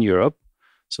in Europe.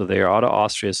 So they are out of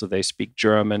Austria. So they speak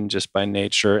German just by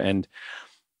nature. And,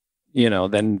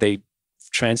 then they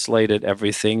translated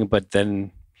everything. But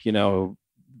then,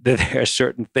 there are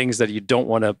certain things that you don't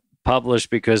want to publish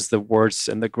because the words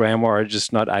and the grammar are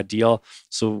just not ideal.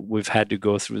 So we've had to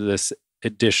go through this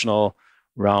additional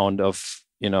round of,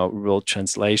 real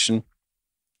translation.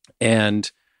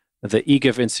 And the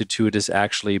EGIF Institute is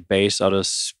actually based out of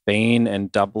Spain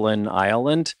and Dublin,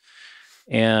 Ireland.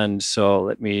 And so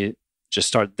let me just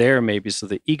start there maybe. So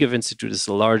the EGIF Institute is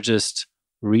the largest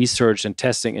research and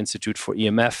testing institute for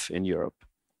EMF in Europe.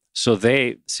 So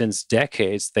since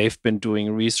decades, they've been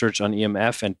doing research on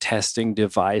EMF and testing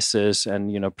devices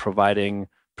and, providing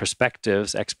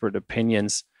perspectives, expert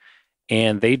opinions.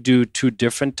 And they do two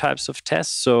different types of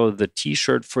tests. So the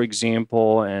T-shirt, for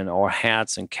example, or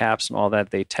hats and caps and all that,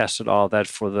 they tested all that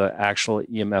for the actual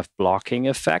EMF blocking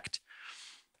effect,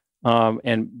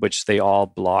 and which they all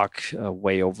block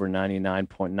way over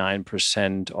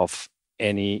 99.9% of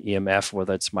any EMF,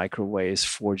 whether it's microwaves,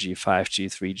 4G, 5G,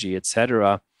 3G,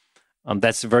 etc.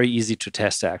 That's very easy to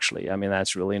test, actually. I mean,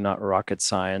 that's really not rocket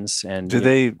science. And do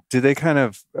they kind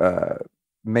of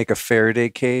make a Faraday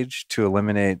cage to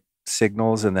eliminate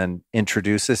signals and then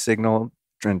introduce a signal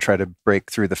and try to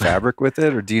break through the fabric with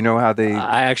it? Or do you know how they?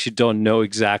 I actually don't know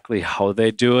exactly how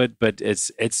they do it, but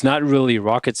it's not really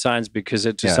rocket science, because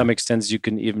to some extent you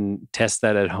can even test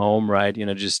that at home, right?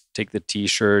 Just take the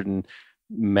T-shirt and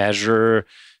measure,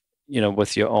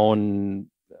 with your own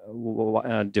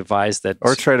device that,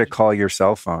 or try to call your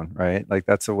cell phone, right? Like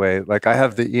that's a way. Like I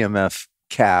have the EMF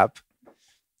cap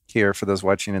here for those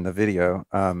watching in the video.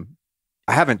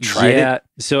 I haven't tried it.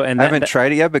 So, and I haven't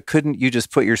tried it yet, but couldn't you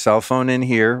just put your cell phone in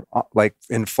here, like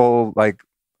in full, like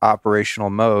operational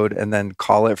mode, and then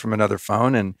call it from another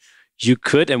phone? And you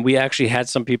could, and we actually had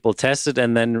some people test it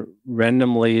and then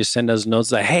randomly send us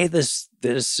notes like, hey, this,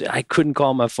 I couldn't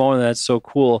call my phone. That's so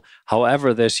cool.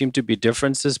 However, there seem to be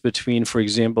differences between, for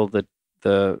example,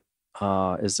 the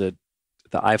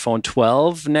iPhone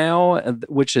 12 now,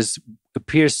 which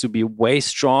appears to be way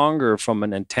stronger from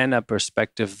an antenna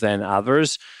perspective than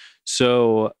others.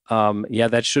 So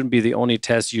that shouldn't be the only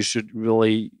test. You should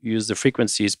really use the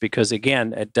frequencies because,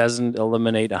 again, it doesn't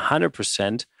eliminate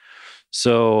 100%.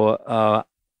 So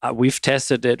we've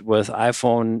tested it with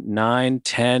iPhone 9,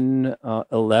 10,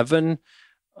 11,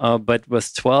 but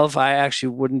with 12, I actually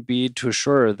wouldn't be too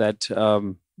sure that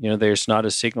there's not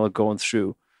a signal going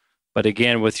through. But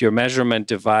again, with your measurement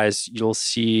device, you'll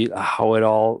see how it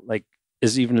all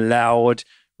is even loud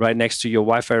right next to your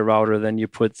Wi-Fi router. Then you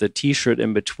put the T-shirt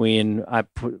in between. I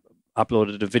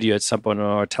uploaded a video at some point on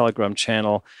our Telegram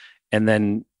channel, and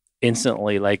then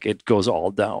instantly, it goes all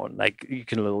down. You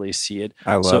can literally see it.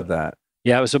 I love that.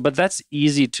 Yeah. So, but that's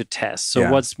easy to test.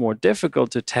 So what's more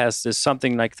difficult to test is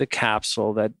something like the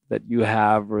capsule that you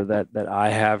have or that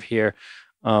I have here.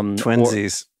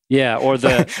 Twinsies. Or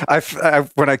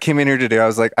the when I came in here today, I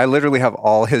was like, I literally have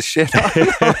all his shit on.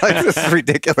 I'm like, this is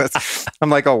ridiculous. I'm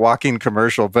like a walking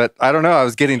commercial. But I don't know. I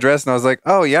was getting dressed and I was like,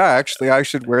 oh yeah, actually, I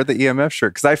should wear the EMF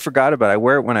shirt because I forgot about it. I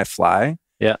wear it when I fly.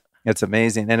 Yeah. It's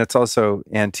amazing. And it's also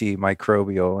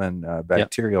antimicrobial and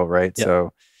bacterial, right? Yeah.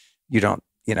 So you don't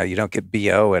get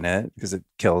BO in it because it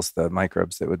kills the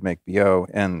microbes that would make BO.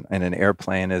 And an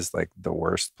airplane is like the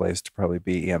worst place to probably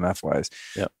be EMF wise.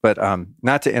 Yeah. But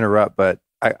not to interrupt, but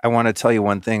I want to tell you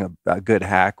one thing, a good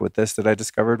hack with this that I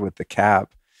discovered with the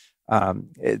cap.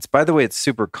 It's, by the way, it's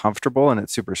super comfortable and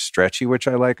it's super stretchy, which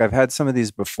I like. I've had some of these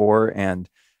before and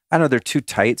I know they're too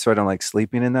tight, so I don't like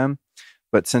sleeping in them.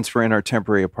 But since we're in our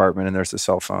temporary apartment and there's a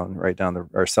cell phone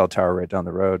or cell tower right down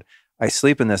the road, I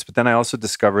sleep in this. But then I also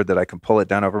discovered that I can pull it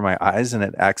down over my eyes and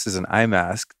it acts as an eye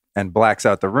mask and blacks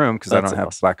out the room because I don't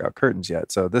have blackout curtains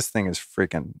yet. So this thing is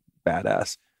freaking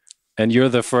badass. And you're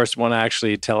the first one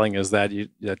actually telling us that you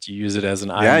use it as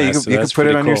an eye mask. You can put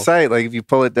it on your site. Like if you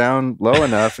pull it down low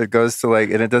enough, it goes to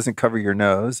and it doesn't cover your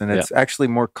nose. And it's actually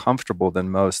more comfortable than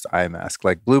most eye masks.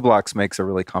 Like Blue Blocks makes a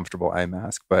really comfortable eye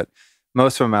mask, but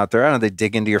most of them out there, I don't know, they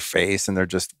dig into your face and they're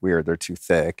just weird. They're too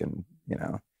thick and,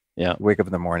 wake up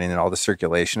in the morning and all the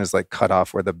circulation is cut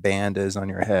off where the band is on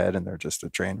your head and they're just a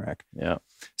train wreck. Yeah.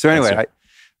 So anyway,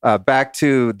 back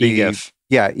to the EGIF.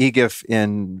 Yeah, EGIF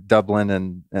in Dublin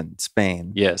and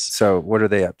Spain. Yes. So what are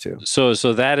they up to? So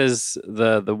that is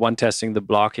the one testing the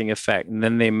blocking effect. And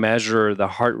then they measure the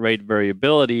heart rate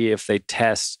variability if they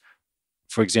test,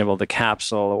 for example, the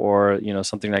capsule or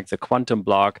something like the Quantum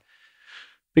Bloc.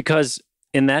 Because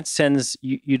in that sense,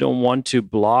 you don't want to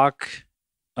block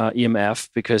EMF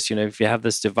because, if you have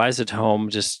this device at home,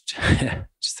 just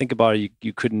think about it.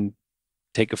 You couldn't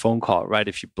take a phone call, right,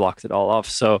 if you blocked it all off.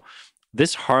 So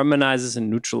this harmonizes and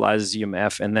neutralizes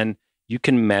EMF, and then you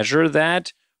can measure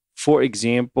that, for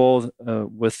example,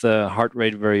 with the heart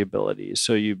rate variability.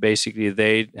 So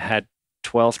they had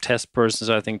 12 test persons,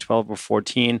 I think 12 or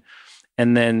 14,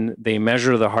 and then they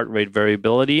measure the heart rate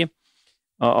variability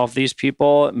of these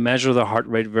people, measure the heart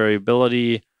rate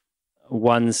variability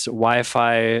once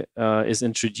Wi-Fi is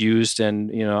introduced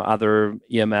and other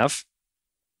EMF.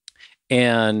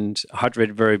 And heart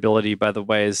rate variability, by the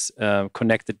way, is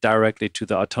connected directly to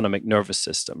the autonomic nervous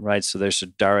system, right? So there's a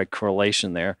direct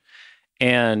correlation there.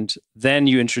 And then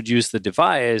you introduce the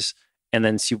device and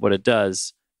then see what it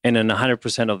does. And in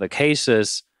 100% of the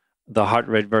cases, the heart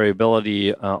rate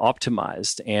variability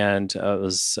optimized. And it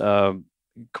was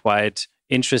quite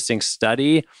interesting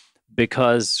study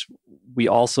because we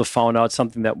also found out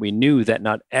something that we knew, that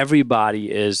not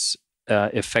everybody is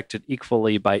affected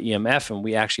equally by EMF. And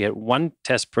we actually had one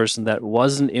test person that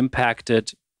wasn't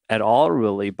impacted at all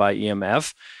really by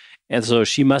EMF. And so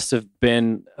she must have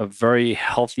been a very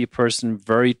healthy person,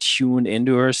 very tuned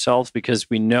into herself, because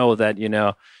we know that,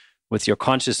 with your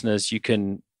consciousness, you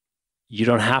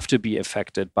don't have to be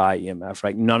affected by EMF,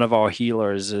 right? None of our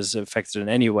healers is affected in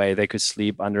any way. They could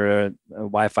sleep under a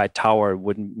Wi-Fi tower. It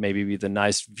wouldn't maybe be the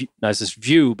nicest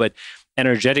view, but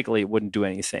energetically it wouldn't do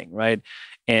anything, right?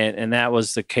 And that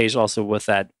was the case also with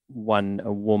that one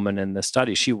woman in the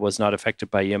study. She was not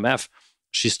affected by EMF.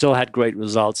 She still had great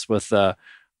results with a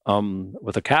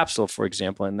capsule, for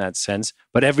example, in that sense.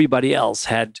 But everybody else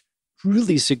had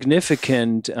really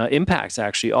significant impacts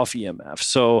actually of EMF.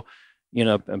 So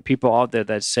and people out there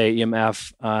that say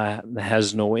EMF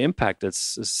has no impact.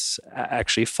 It's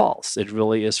actually false. It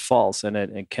really is false, and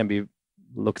it can be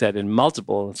looked at in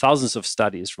multiple thousands of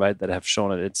studies, right, that have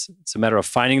shown it. It's a matter of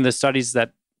finding the studies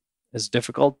that is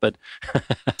difficult, but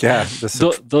yeah,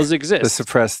 those exist. The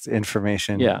suppressed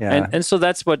information. Yeah. And so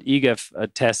that's what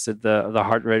EGEF tested, the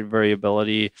heart rate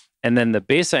variability. And then the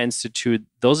BESA Institute,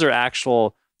 those are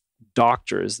actual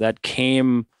doctors that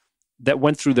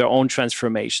went through their own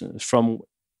transformations from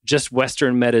just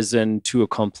Western medicine to a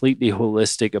completely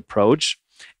holistic approach.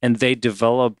 And they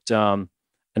developed an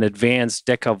advanced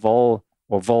decavol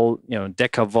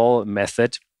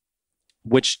method,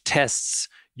 which tests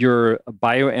your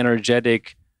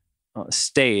bioenergetic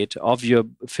state of your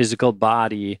physical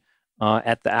body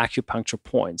at the acupuncture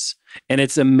points. And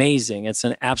it's amazing. It's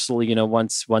an absolutely,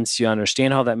 once you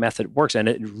understand how that method works, and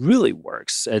it really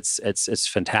works, it's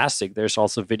fantastic. There's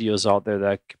also videos out there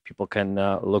that people can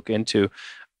look into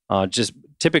just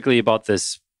typically about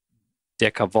this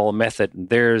decavol method. And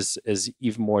theirs is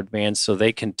even more advanced, so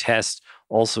they can test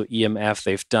also EMF.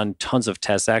 They've done tons of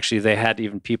tests. Actually, they had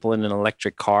even people in an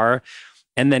electric car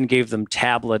and then gave them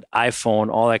tablet,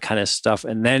 iPhone, all that kind of stuff,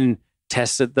 and then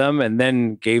tested them and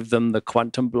then gave them the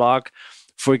Quantum Bloc,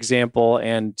 for example.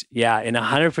 And yeah, in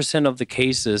 100% of the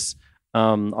cases,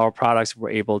 our products were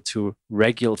able to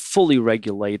fully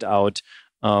regulate out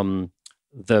the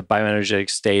bioenergetic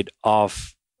state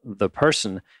of the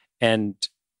person. And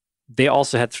they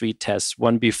also had 3 tests,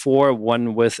 one before,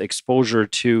 one with exposure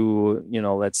to,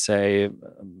 let's say,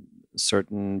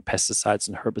 certain pesticides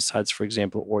and herbicides, for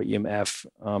example, or EMF.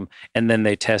 And then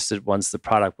they tested once the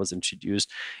product was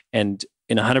introduced. And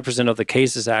in 100% of the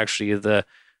cases, actually, the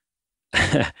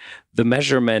the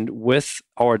measurement with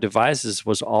our devices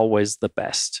was always the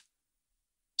best.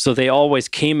 So they always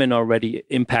came in already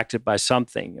impacted by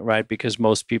something, right? Because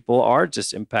most people are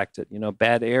just impacted,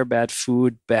 bad air, bad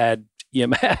food, bad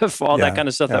EMF, all that kind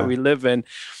of stuff that we live in.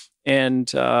 And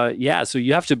so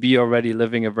you have to be already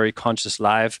living a very conscious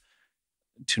life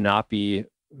to not be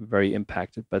very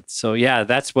impacted. But so,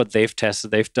 that's what they've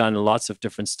tested. They've done lots of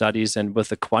different studies. And with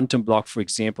the Quantum Bloc, for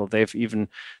example, they've even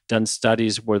done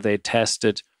studies where they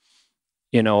tested,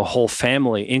 a whole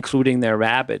family, including their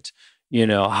rabbit,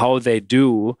 how they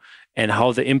do and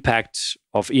how the impact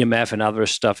of EMF and other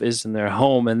stuff is in their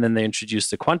home. And then they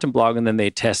introduced the Quantum Bloc and then they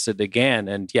tested again.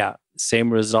 And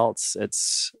same results.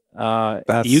 It's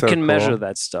you can cool. measure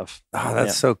that stuff. Oh,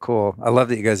 that's so cool. I love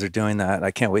that you guys are doing that.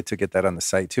 I can't wait to get that on the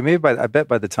site too. Maybe I bet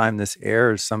by the time this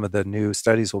airs, some of the new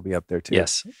studies will be up there too.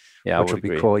 Yes. Yeah. Which will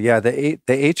be cool. Yeah. The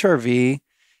HRV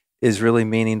is really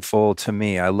meaningful to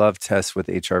me. I love tests with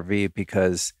HRV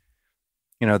because,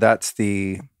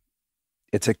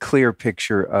 it's a clear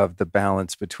picture of the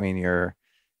balance between your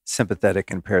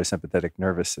sympathetic and parasympathetic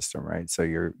nervous system, right? So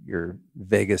your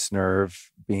vagus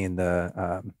nerve being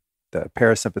the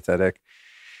parasympathetic,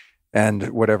 and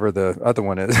whatever the other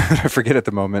one is, I forget at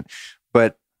the moment.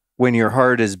 But when your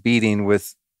heart is beating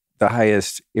with the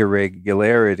highest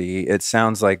irregularity, it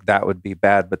sounds like that would be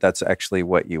bad, but that's actually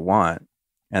what you want.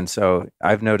 And so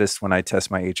I've noticed when I test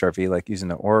my HRV, like using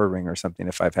the Oura Ring or something,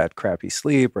 if I've had crappy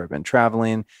sleep or I've been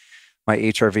traveling, my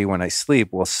HRV when I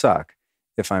sleep will suck.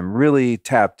 If I'm really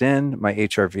tapped in, my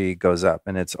HRV goes up,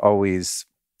 and it's always,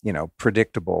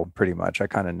 predictable pretty much. I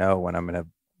kind of know when I'm going to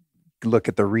look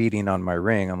at the reading on my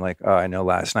ring. I'm like, oh, I know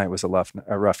last night was a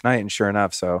rough night. And sure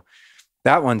enough, so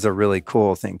that one's a really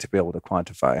cool thing to be able to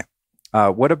quantify.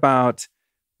 What about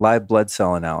live blood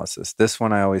cell analysis? This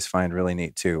one I always find really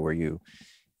neat too, where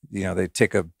they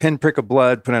take a pinprick of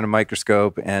blood, put it in a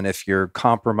microscope, and if you're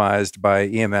compromised by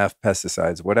EMF,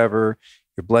 pesticides, whatever,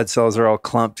 your blood cells are all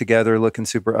clumped together, looking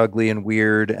super ugly and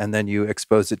weird, and then you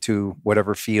expose it to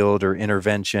whatever field or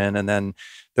intervention, and then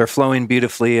they're flowing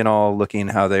beautifully and all looking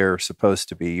how they're supposed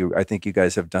to be. I think you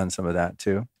guys have done some of that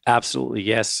too. Absolutely,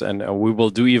 yes, and we will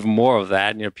do even more of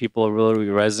that. People really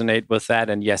resonate with that,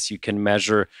 and yes, you can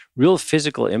measure real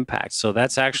physical impact. So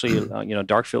that's actually,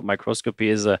 dark field microscopy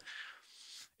is a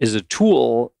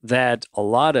tool that a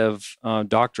lot of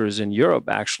doctors in Europe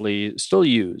actually still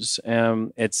use.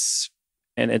 It's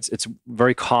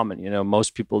very common.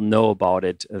 Most people know about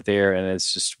it there, and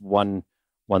it's just one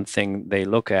thing they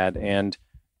look at. And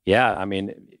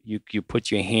you put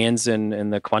your hands in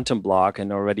the Quantum Bloc,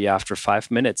 and already after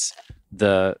 5 minutes,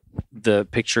 the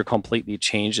picture completely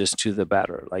changes to the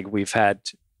better. Like we've had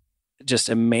just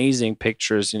amazing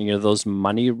pictures, and those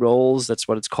money rolls, that's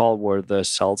what it's called, where the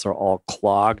cells are all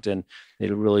clogged and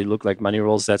they really look like money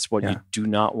rolls. That's what you do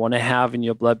not want to have in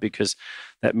your blood, because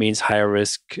that means higher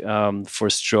risk for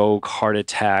stroke, heart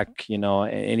attack,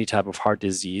 any type of heart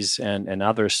disease and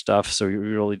other stuff. So you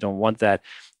really don't want that.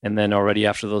 And then already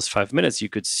after those 5 minutes, you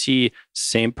could see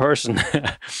same person,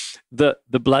 the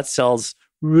blood cells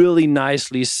really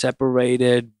nicely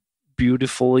separated,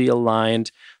 beautifully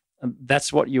aligned.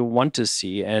 That's what you want to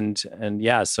see. And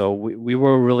yeah, so we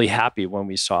were really happy when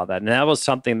we saw that. And that was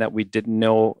something that we didn't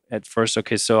know at first.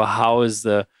 Okay, so how is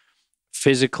the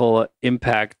physical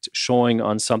impact showing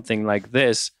on something like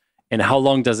this? And how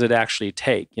long does it actually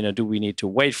take? Do we need to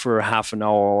wait for half an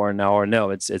hour or an hour? No,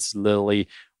 it's literally,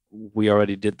 we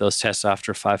already did those tests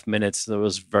after 5 minutes. It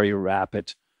was very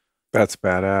rapid. That's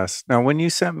badass. Now, when you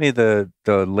sent me the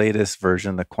latest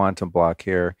version, the Quantum Bloc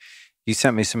here, you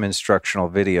sent me some instructional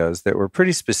videos that were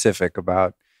pretty specific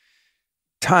about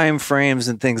time frames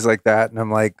and things like that. And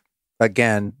I'm like,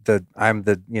 again, I'm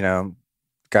the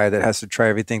guy that has to try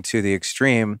everything to the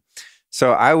extreme.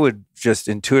 So I would just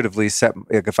intuitively set,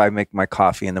 like if I make my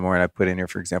coffee in the morning, I put in here,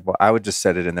 for example, I would just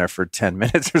set it in there for 10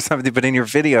 minutes or something. But in your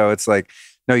video, it's like,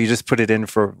 no, you just put it in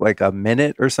for like a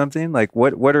minute or something. Like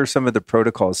what are some of the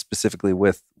protocols specifically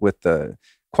with the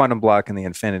Quantum Bloc and the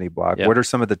Infinity Bloc? Yep. What are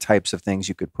some of the types of things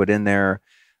you could put in there?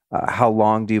 How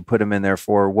long do you put them in there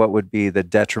for? What would be the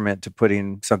detriment to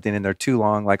putting something in there too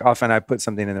long? Like often I put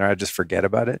something in there, I just forget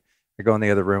about it. I go in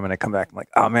the other room and I come back, I'm like,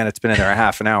 oh man, it's been in there a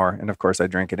half an hour. And of course I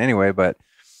drink it anyway, but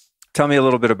tell me a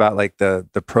little bit about like the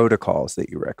protocols that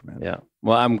you recommend. Yeah.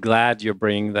 Well, I'm glad you're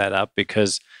bringing that up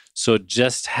because so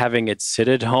just having it sit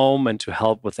at home and to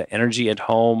help with the energy at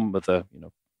home, with the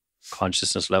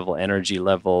consciousness level, energy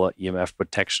level, EMF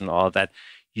protection, all that,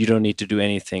 you don't need to do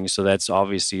anything. So that's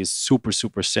obviously super,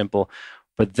 super simple.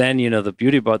 But then, the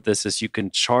beauty about this is you can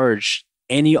charge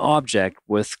any object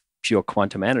with pure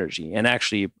quantum energy and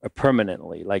actually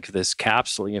permanently, like this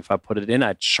capsule. If I put it in,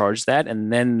 I charge that,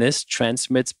 and then this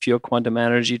transmits pure quantum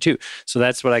energy too. So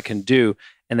that's what I can do.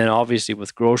 And then obviously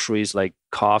with groceries like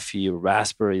coffee,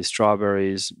 raspberries,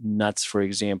 strawberries, nuts, for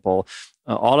example,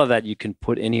 all of that you can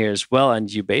put in here as well. And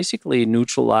you basically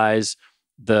neutralize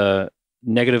the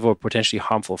negative or potentially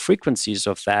harmful frequencies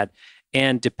of that.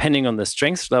 And depending on the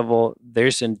strength level,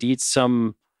 there's indeed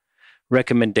some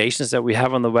recommendations that we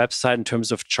have on the website in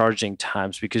terms of charging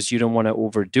times, because you don't want to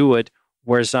overdo it.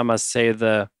 Whereas I must say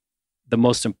the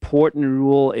most important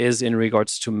rule is in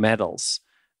regards to metals.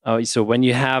 So when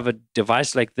you have a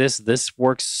device like this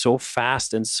works so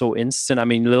fast and so instant. I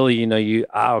mean, literally,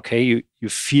 you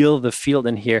feel the field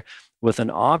in here. With an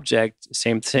object,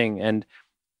 same thing. And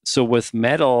so with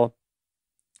metal,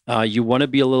 you want to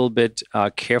be a little bit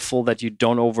careful that you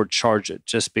don't overcharge it,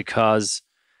 just because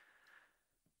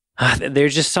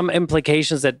there's just some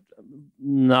implications that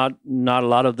not a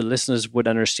lot of the listeners would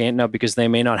understand now, because they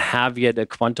may not have yet a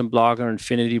Quantum Bloc or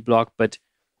Infinity Bloc, but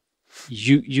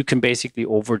you can basically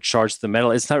overcharge the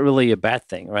metal. It's not really a bad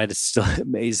thing, right? It's still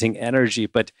amazing energy.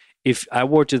 But if I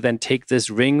were to then take this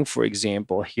ring, for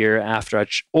example, here, after I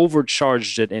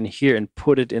overcharged it in here and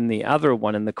put it in the other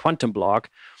one, in the Quantum Bloc,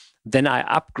 then I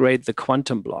upgrade the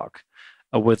Quantum Bloc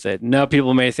with it. Now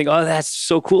people may think, oh, that's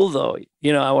so cool though.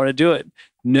 I want to do it.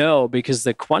 No, because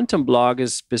the Quantum Bloc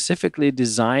is specifically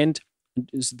designed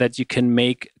so that you can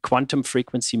make quantum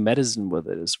frequency medicine with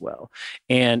it as well.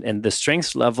 And the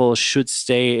strength level should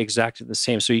stay exactly the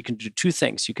same. So you can do two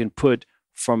things. You can put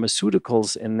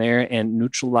pharmaceuticals in there and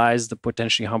neutralize the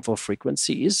potentially harmful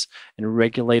frequencies and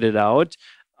regulate it out.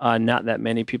 Not that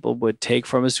many people would take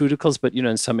pharmaceuticals, but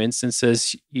in some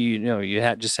instances, you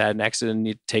just had an accident and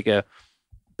you take a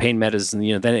pain medicine,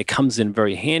 then it comes in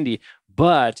very handy.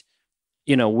 But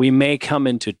we may come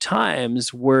into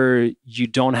times where you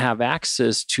don't have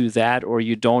access to that, or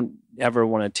you don't ever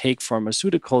want to take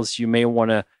pharmaceuticals. You may want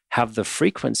to have the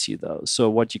frequency though. So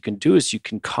what you can do is you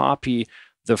can copy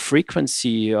the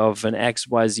frequency of an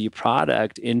XYZ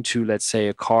product into, let's say,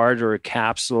 a card or a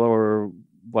capsule or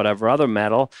whatever other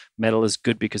metal. Metal is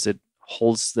good because it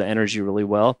holds the energy really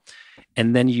well.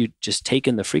 And then you just take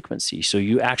in the frequency. So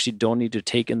you actually don't need to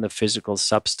take in the physical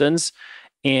substance.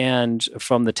 And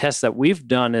from the tests that we've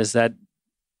done is that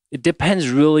it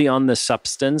depends really on the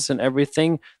substance and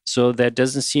everything. So there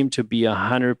doesn't seem to be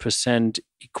 100%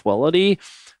 equality,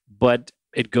 but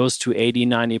it goes to 80,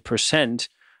 90%.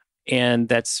 And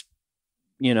that's,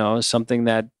 something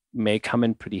that may come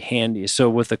in pretty handy. So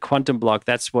with the Quantum Bloc,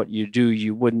 that's what you do.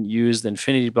 You wouldn't use the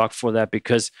Infinity Bloc for that,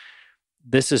 because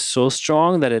this is so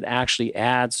strong that it actually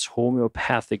adds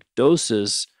homeopathic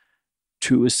doses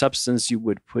to a substance you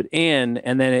would put in,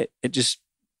 and then it just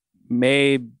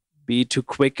may be too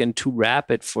quick and too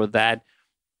rapid for that.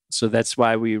 So that's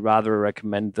why we rather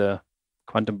recommend the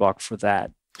Quantum Bloc for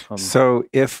that. So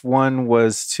if one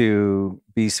was to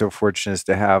be so fortunate as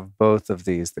to have both of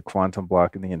these, the Quantum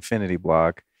Bloc and the Infinity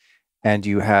Bloc, and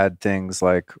you had things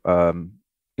like,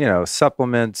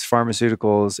 supplements,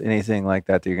 pharmaceuticals, anything like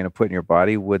that you're going to put in your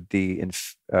body, would the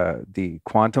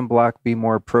quantum block be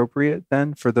more appropriate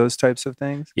then for those types of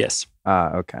things? Yes.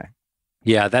 Okay.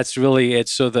 Yeah, that's really it.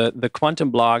 So the quantum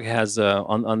block has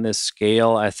on this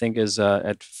scale, I think is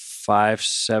at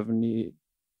 570,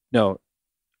 no,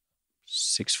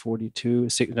 642,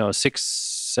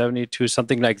 672,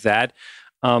 something like that,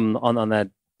 on that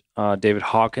David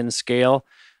Hawkins scale,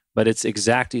 but it's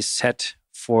exactly set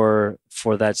for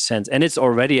that sense, and it's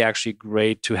already actually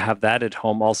great to have that at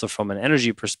home, also from an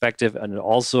energy perspective, and it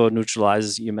also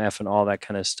neutralizes EMF and all that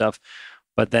kind of stuff.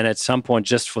 But then at some point,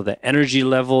 just for the energy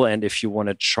level, and if you want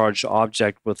to charge the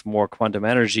object with more quantum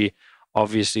energy,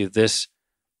 obviously this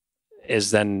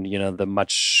is then, the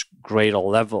much greater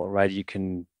level, right? You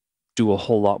can do a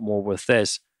whole lot more with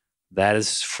this. That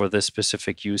is for this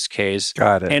specific use case.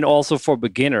 Got it. And also for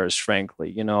beginners,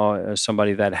 frankly,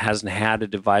 somebody that hasn't had a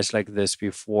device like this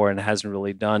before and hasn't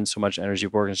really done so much energy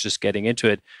work and is just getting into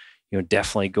it,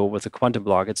 definitely go with the quantum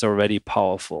block. It's already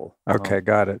powerful. Okay,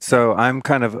 got it. So I'm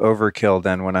kind of overkill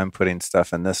then when I'm putting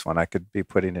stuff in this one. I could be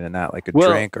putting it in that, like a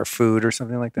drink or food or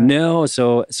something like that? No,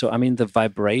 so I mean, the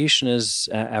vibration is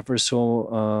ever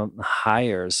so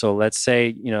higher. So let's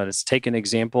say, let's take an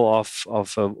example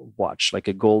of a watch, like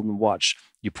a golden watch.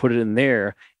 You put it in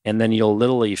there, and then you'll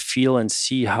literally feel and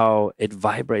see how it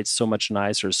vibrates so much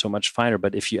nicer, so much finer.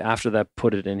 But if you after that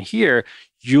put it in here,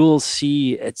 you'll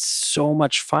see it's so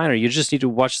much finer. You just need to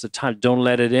watch the time. Don't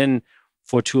let it in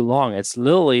for too long. It's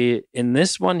literally in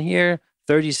this one here,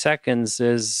 30 seconds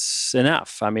is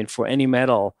enough. I mean, for any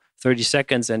metal, 30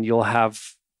 seconds and you'll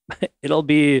have, it'll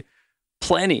be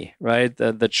plenty, right?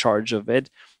 The charge of it.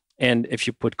 And if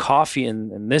you put coffee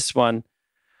in this one,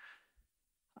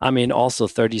 I mean, also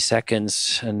 30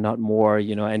 seconds and not more,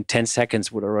 and 10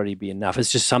 seconds would already be enough.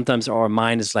 It's just sometimes our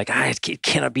mind is like, it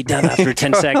cannot be done after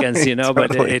 10 seconds,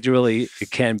 totally. But it really, it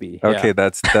can be. Okay, yeah.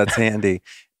 that's handy.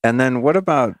 And then what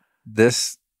about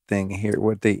this thing here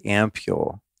with the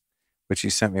ampule, which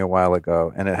you sent me a while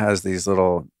ago, and it has these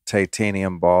little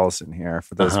titanium balls in here.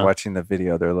 For those watching the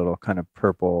video, they're little kind of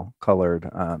purple colored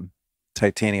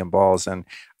titanium balls. And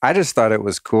I just thought it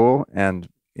was cool. And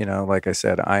like I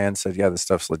said, Ian said, yeah, this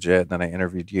stuff's legit. Then I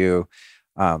interviewed you.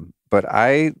 But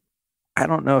I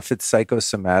don't know if it's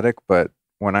psychosomatic, but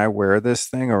when I wear this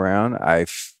thing around,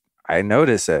 I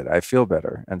notice it. I feel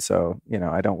better. And so,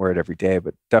 I don't wear it every day,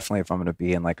 but definitely if I'm going to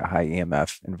be in like a high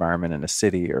EMF environment in a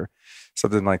city or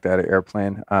something like that, an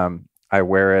airplane, I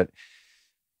wear it.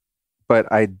 But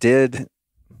I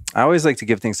always like to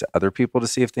give things to other people to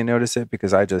see if they notice it,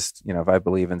 because I just, if I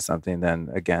believe in something, then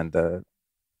again, the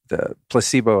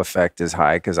placebo effect is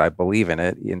high because I believe in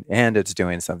it and it's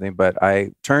doing something. But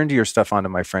I turned your stuff onto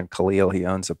my friend Khalil. He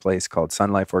owns a place called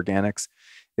Sun Life Organics.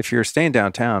 If you're staying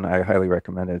downtown, I highly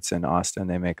recommend it. It's in Austin.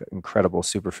 They make incredible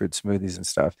superfood smoothies and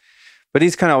stuff. But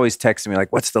he's kind of always texting me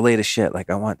like, "What's the latest shit? Like,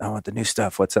 I want the new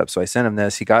stuff. What's up?" So I sent him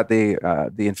this. He got the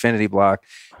infinity block,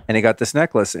 and he got this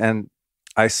necklace. And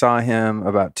I saw him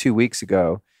about 2 weeks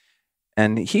ago,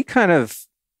 and he kind of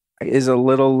is a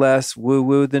little less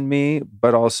woo-woo than me,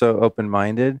 but also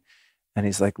open-minded. And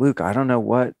he's like, "Luke, I don't know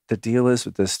what the deal is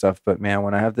with this stuff, but man,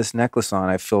 when I have this necklace on,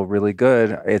 I feel really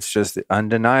good. It's just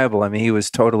undeniable." I mean, he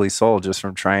was totally sold just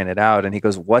from trying it out. And he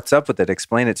goes, "What's up with it?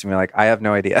 Explain it to me." Like, I have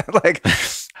no idea. Like,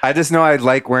 I just know I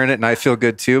like wearing it and I feel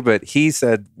good too. But he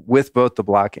said with both the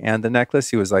block and the necklace,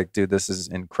 he was like, "Dude, this is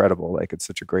incredible. Like, it's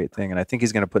such a great thing." And I think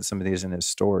he's going to put some of these in his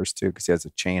stores too, because he has a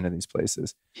chain of these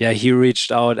places. Yeah, he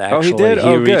reached out actually. Oh, he did?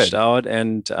 He reached out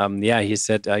and he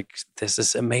said, like, "This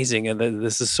is amazing and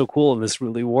this is so cool and this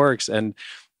really works." And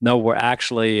no, we're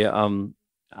actually, I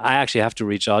actually have to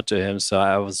reach out to him. So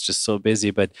I was just so busy,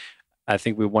 but I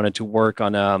think we wanted to work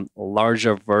on a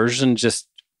larger version, just,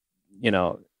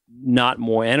 not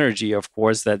more energy, of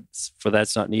course,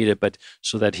 that's not needed, but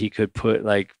so that he could put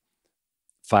like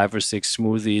 5 or 6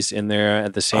 smoothies in there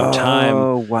at the same time.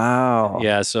 Oh, wow.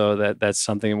 Yeah, so that's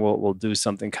something we'll do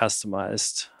something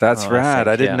customized. That's rad.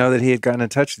 I didn't know that he had gotten in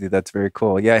touch with you. That's very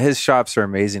cool. Yeah, his shops are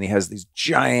amazing. He has these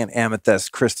giant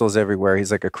amethyst crystals everywhere.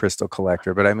 He's like a crystal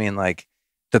collector, but I mean like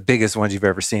the biggest ones you've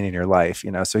ever seen in your life,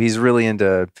 So he's really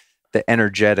into the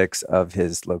energetics of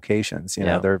his locations.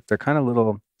 They're kind of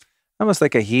little, almost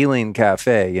like a healing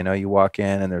cafe. You walk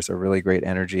in and there's a really great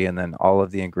energy, and then all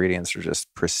of the ingredients are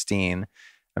just pristine.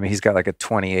 I mean, he's got like a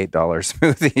 $28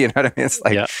 smoothie. You know what I mean? It's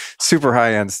like super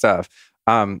high end stuff.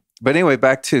 But anyway,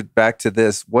 back to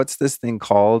this. What's this thing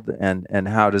called, and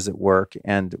how does it work?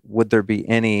 And would there be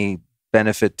any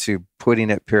benefit to putting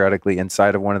it periodically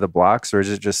inside of one of the blocks, or is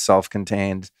it just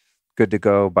self-contained, good to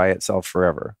go by itself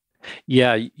forever?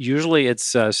 Yeah, usually it's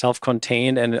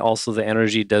self-contained, and also the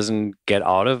energy doesn't get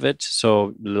out of it.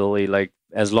 So literally, like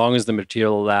as long as the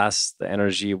material lasts, the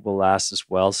energy will last as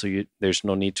well. So there's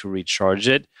no need to recharge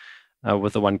it.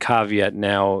 With the one caveat,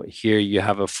 now here you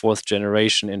have a fourth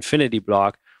generation infinity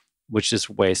block, which is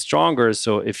way stronger.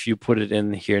 So if you put it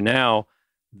in here now,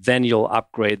 then you'll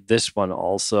upgrade this one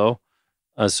also.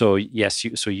 So yes,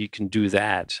 so you can do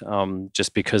that,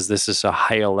 just because this is a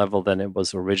higher level than it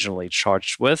was originally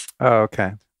charged with. Oh,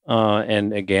 okay.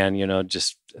 And again,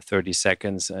 just 30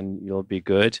 seconds and you'll be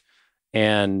good.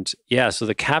 And yeah, so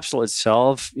the capsule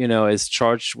itself, is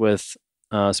charged with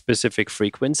specific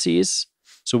frequencies.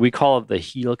 So we call it the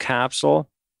heal capsule.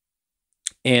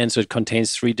 And so it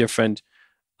contains three different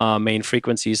main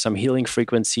frequencies, some healing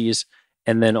frequencies,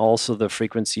 and then also the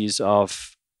frequencies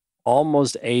of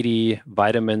almost 80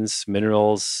 vitamins,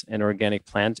 minerals, and organic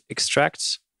plant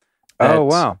extracts. Oh,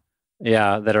 wow.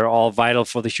 Yeah, that are all vital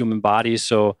for the human body.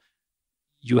 So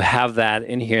you have that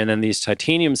in here. And then these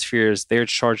titanium spheres, they're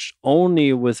charged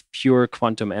only with pure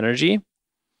quantum energy.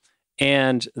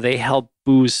 And they help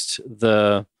boost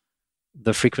the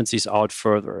frequencies out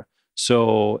further.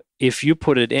 So if you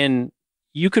put it in,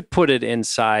 you could put it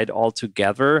inside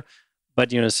altogether.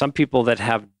 But some people that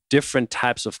have different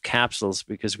types of capsules,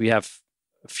 because we have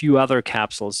a few other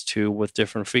capsules too with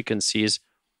different frequencies,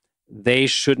 they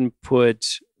shouldn't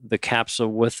put the capsule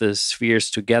with the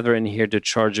spheres together in here to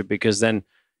charge it, because then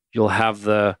you'll have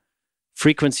the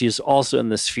frequencies also in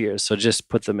the spheres. So just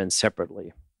put them in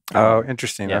separately. Oh,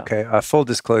 interesting. Yeah. Okay. Full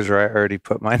disclosure, I already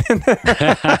put mine in there.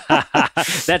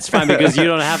 That's fine, because you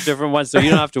don't have different ones, so you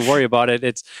don't have to worry about it.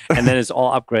 And then it's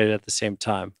all upgraded at the same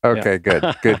time. Okay,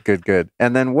 Yeah. good.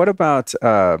 And then what about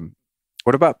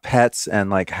pets and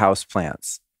like house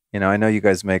plants? I know you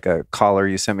guys make a collar.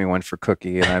 You sent me one for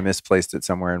Cookie, and I misplaced it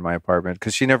somewhere in my apartment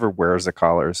because she never wears a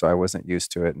collar, so I wasn't used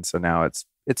to it, and so now it's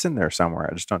in there somewhere.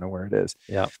 I just don't know where it is.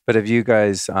 Yeah. But have you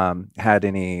guys had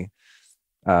any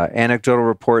anecdotal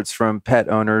reports from pet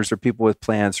owners or people with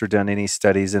plants, or done any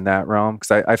studies in that realm?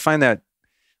 Because I find that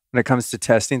when it comes to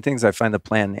testing things, I find the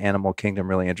plant and animal kingdom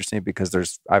really interesting, because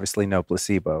there's obviously no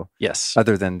placebo. Yes.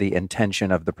 Other than the intention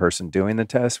of the person doing the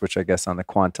test, which I guess on the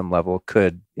quantum level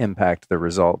could impact the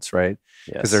results, right?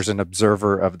 Because there's an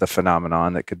observer of the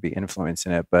phenomenon that could be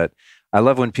influencing it. But I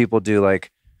love when people do,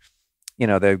 like,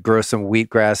 they grow some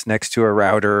wheatgrass next to a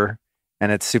router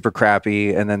and it's super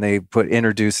crappy, and then they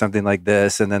introduce something like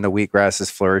this, and then the wheatgrass is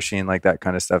flourishing, like that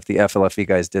kind of stuff. The FLFE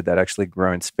guys did that, actually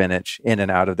growing spinach in and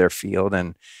out of their field,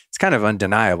 and it's kind of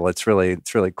undeniable. It's really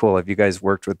cool. Have you guys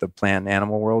worked with the plant and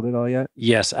animal world at all yet?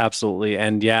 Yes, absolutely.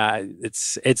 And yeah,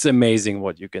 it's amazing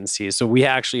what you can see. So we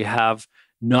actually have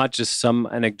not just some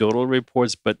anecdotal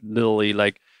reports, but literally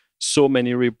like so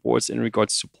many reports in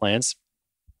regards to plants.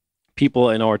 People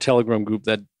in our Telegram group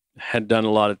that had done a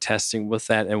lot of testing with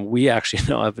that, and we actually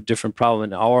now have a different problem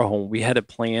in our home. We had a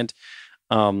plant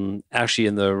actually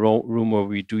in the room where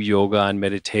we do yoga and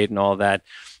meditate and all that,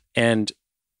 and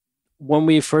when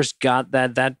we first got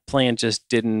that plant just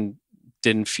didn't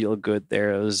feel good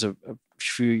there. It was a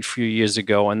few years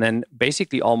ago, and then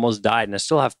basically almost died, and I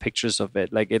still have pictures of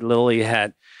it. Like, it literally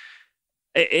had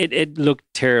it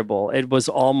looked terrible. It was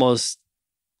almost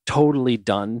totally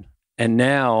done, and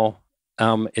now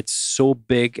it's so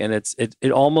big, and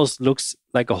it almost looks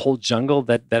like a whole jungle,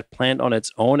 that plant on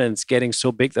its own, and it's getting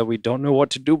so big that we don't know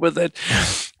what to do with it.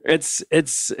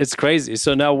 It's crazy.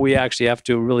 So now we actually have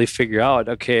to really figure out,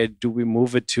 okay, do we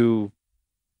move it to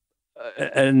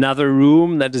another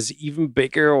room that is even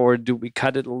bigger, or do we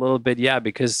cut it a little bit? Yeah,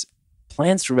 because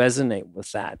plants resonate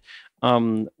with that.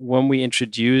 When we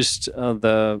introduced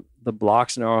the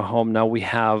blocks in our home, now we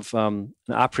have an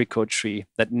apricot tree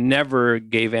that never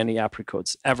gave any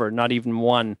apricots ever, not even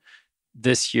one.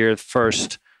 This year,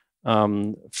 first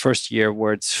year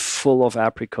where it's full of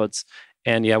apricots.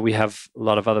 And yeah, we have a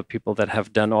lot of other people that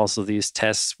have done also these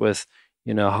tests with,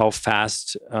 how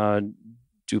fast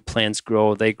do plants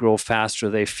grow? They grow faster.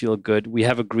 They feel good. We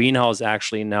have a greenhouse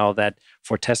actually now that,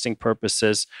 for testing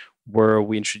purposes, where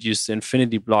we introduced the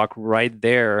infinity block right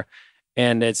there.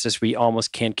 And it's just, we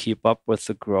almost can't keep up with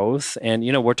the growth. And,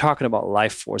 we're talking about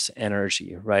life force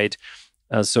energy, right?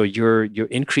 So you're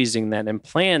increasing that, and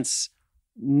plants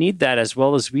need that as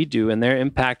well as we do. And they're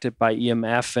impacted by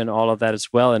EMF and all of that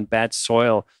as well, and bad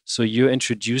soil. So you're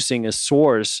introducing a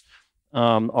source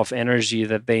of energy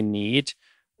that they need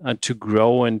to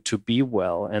grow and to be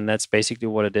well. And that's basically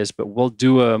what it is. But we'll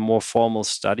do a more formal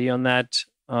study on that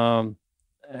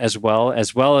as well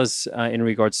as in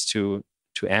regards to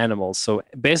animals. So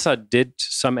BESA did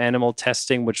some animal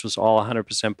testing, which was all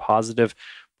 100% positive,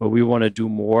 but we want to do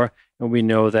more. And we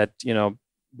know that,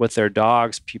 with their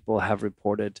dogs, people have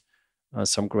reported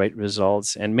some great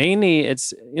results. And mainly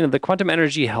it's, the quantum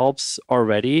energy helps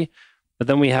already, but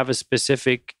then we have a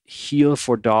specific heal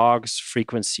for dogs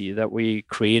frequency that we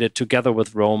created together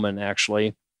with Roman,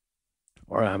 actually.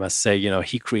 Or I must say,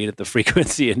 he created the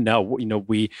frequency, and now,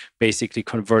 we basically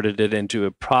converted it into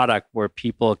a product where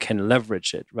people can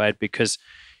leverage it, right? Because,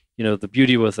 the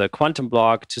beauty with a Quantum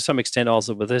Bloc, to some extent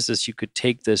also with this, is you could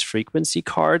take this frequency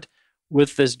card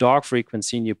with this dog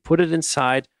frequency and you put it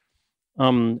inside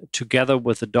together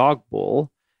with the dog bowl.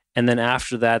 And then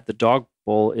after that, the dog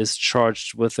bowl is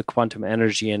charged with the quantum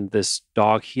energy and this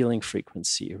dog healing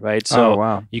frequency, right? So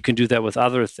wow. You can do that with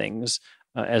other things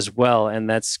as well. And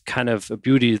that's kind of a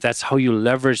beauty. That's how you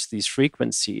leverage these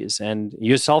frequencies. And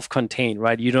you're self-contained,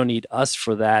 right? You don't need us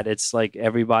for that. It's like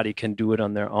everybody can do it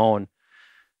on their own.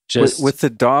 Just with the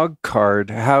dog card,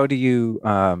 how do you,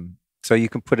 so you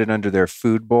can put it under their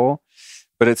food bowl,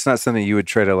 but it's not something you would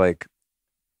try to like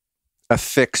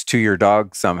affix to your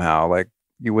dog somehow. Like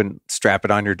you wouldn't strap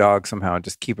it on your dog somehow and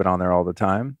just keep it on there all the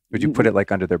time. Would you put it like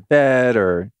under their bed,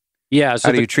 or yeah? So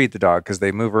how do you treat the dog? Because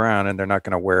they move around and they're not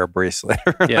going to wear a bracelet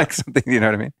or like something. You know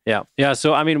what I mean? Yeah, yeah.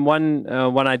 So I mean,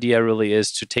 one idea really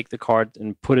is to take the card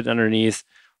and put it underneath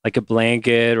like a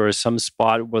blanket or some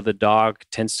spot where the dog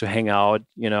tends to hang out,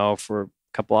 for a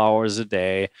couple hours a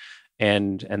day,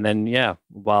 and then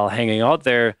while hanging out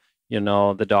there,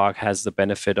 the dog has the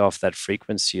benefit of that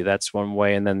frequency. That's one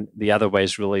way. And then the other way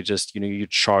is really just, you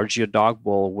charge your dog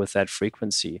bowl with that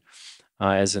frequency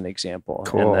as an example.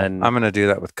 Cool. And then I'm going to do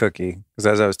that with Cookie, because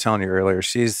as I was telling you earlier,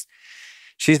 she's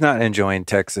not enjoying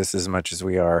Texas as much as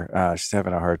we are. She's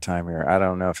having a hard time here. I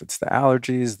don't know if it's the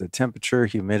allergies, the temperature,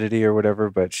 humidity, or whatever,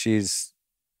 but she's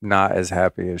not as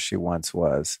happy as she once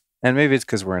was. And maybe it's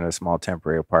because we're in a small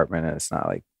temporary apartment and it's not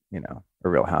like, a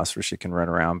real house where she can run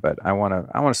around. But I want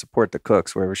to support the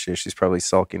cooks wherever she is. She's probably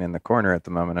sulking in the corner at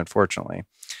the moment, unfortunately.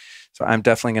 So I'm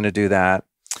definitely going to do that.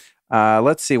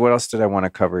 Let's see. What else did I want to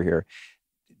cover here?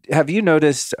 Have you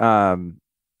noticed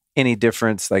any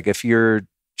difference? Like if you're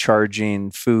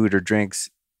charging food or drinks,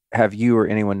 have you or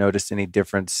anyone noticed any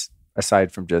difference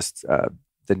aside from just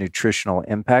the nutritional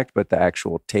impact, but the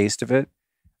actual taste of it?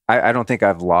 I don't think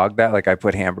I've logged that. Like I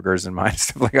put hamburgers in mine,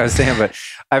 stuff like I was saying, but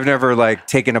I've never like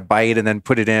taken a bite and then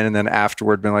put it in and then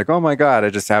afterward been like, oh my God,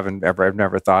 I've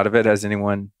never thought of it. Has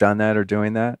anyone done that or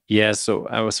doing that? Yeah.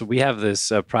 So we have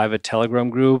this private Telegram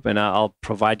group, and I'll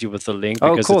provide you with the link.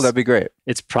 Oh, cool. That'd be great.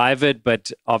 It's private,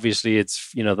 but obviously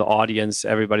it's, the audience,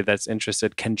 everybody that's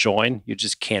interested can join. You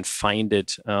just can't find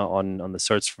it on the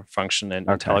search function in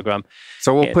Telegram.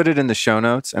 So we'll put it in the show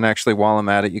notes. And actually, while I'm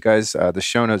at it, you guys, the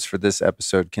show notes for this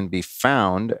episode can be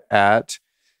found at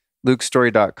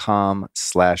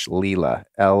lukestory.com/Leela,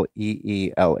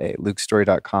 Leela,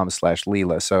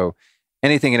 lukestory.com/Leela. So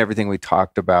anything and everything we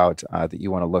talked about that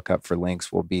you want to look up for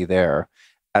links will be there,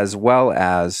 as well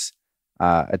as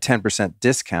a 10%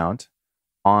 discount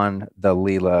on the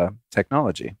Leela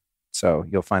technology. So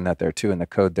you'll find that there too. And the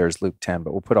code there is Luke10,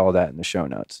 but we'll put all that in the show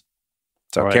notes.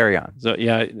 So carry on. So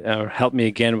help me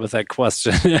again with that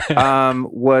question.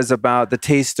 Was about the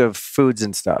taste of foods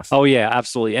and stuff. Oh yeah,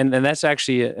 absolutely. And that's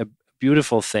actually a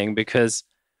beautiful thing, because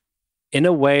in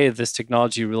a way, this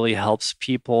technology really helps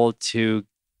people to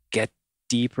get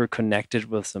deeper connected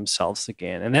with themselves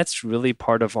again. And that's really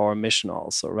part of our mission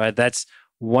also, right? That's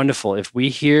wonderful. If we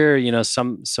hear,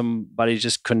 somebody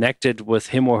just connected with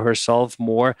him or herself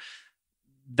more,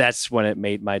 that's when it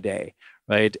made my day,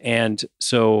 right? And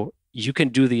so you can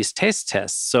do these taste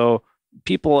tests. So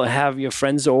people have your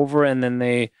friends over and then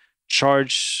they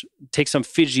take some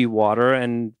Fiji water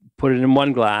and put it in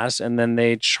one glass, and then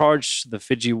they charge the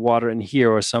Fiji water in here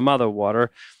or some other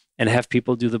water and have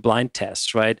people do the blind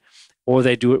test, right? Or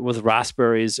they do it with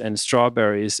raspberries and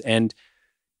strawberries. And,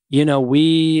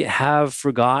 we have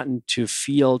forgotten to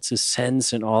feel, to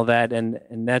sense and all that. And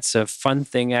that's a fun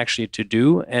thing actually to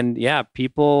do. And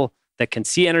people that can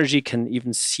see energy can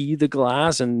even see the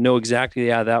glass and know exactly,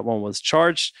 that one was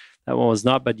charged, that one was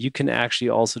not. But you can actually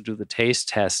also do the taste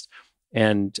test.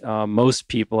 And most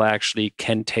people actually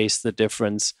can taste the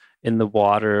difference in the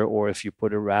water, or if you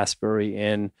put a raspberry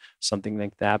in, something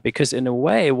like that. Because in a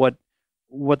way, what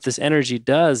this energy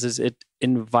does is it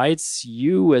invites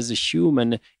you as a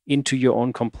human into your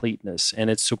own completeness, and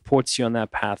it supports you on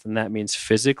that path. And that means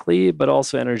physically, but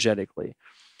also energetically.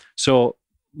 So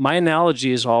my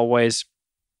analogy is always,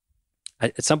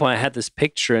 at some point I had this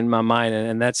picture in my mind,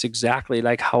 and that's exactly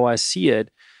like how I see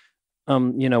it.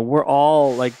 We're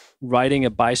all like riding a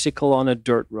bicycle on a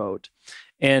dirt road,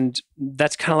 and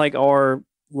that's kind of like our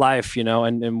life,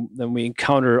 and then we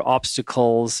encounter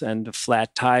obstacles and a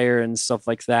flat tire and stuff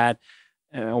like that.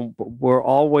 we're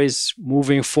always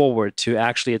moving forward to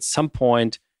actually at some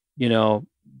point,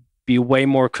 be way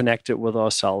more connected with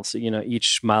ourselves.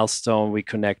 Each milestone we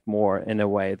connect more in a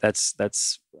way. That's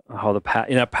how the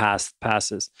past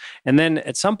passes. And then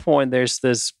at some point there's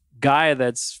this guy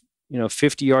that's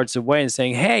 50 yards away and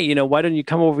saying, hey, why don't you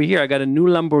come over here? I got a new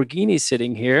Lamborghini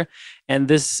sitting here, and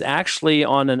this is actually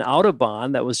on an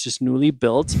Autobahn that was just newly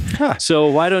built. Huh. So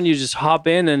why don't you just hop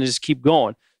in and just keep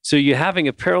going? So you're having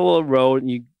a parallel road and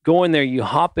you go in there, you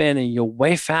hop in and you're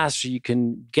way faster. You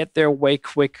can get there way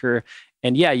quicker.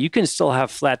 And yeah, you can still have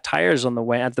flat tires on the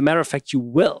way. As a matter of fact, you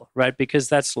will, right? Because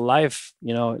that's life.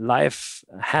 Life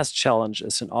has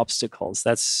challenges and obstacles.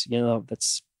 That's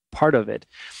part of it.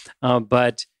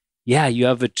 But yeah, you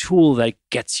have a tool that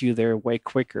gets you there way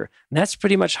quicker. And that's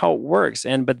pretty much how it works.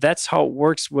 But that's how it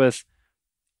works with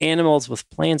animals, with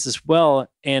plants as well,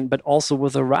 but also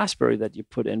with a raspberry that you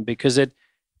put in, because it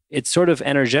sort of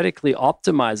energetically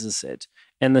optimizes it.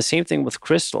 And the same thing with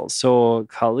crystals. So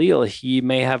Khalil, he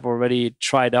may have already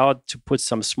tried out to put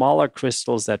some smaller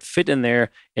crystals that fit in there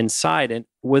inside, and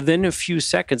within a few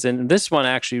seconds, and this one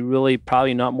actually really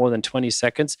probably not more than 20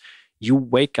 seconds, you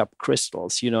wake up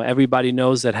crystals. Everybody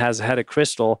knows that has had a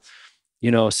crystal.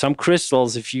 Some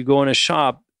crystals, if you go in a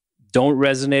shop, don't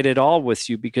resonate at all with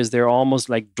you because they're almost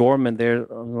like dormant. They're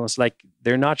almost like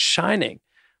they're not shining.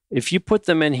 If you put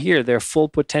them in here, their full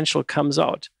potential comes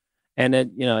out. And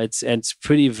it's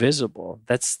pretty visible.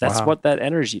 That's wow. What that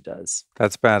energy does.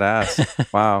 That's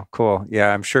badass. Wow, cool.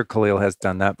 Yeah, I'm sure Khalil has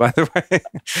done that, by the way.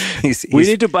 We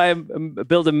need to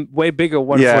build a way bigger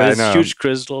one for his huge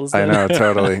crystals. I know,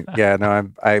 totally. Yeah, no,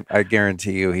 I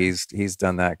guarantee you he's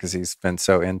done that because he's been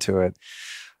so into it.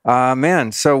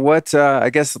 Man, so what? I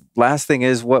guess last thing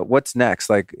is what's next?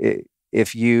 Like,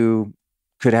 if you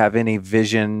could have any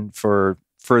vision for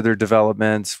further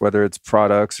developments, whether it's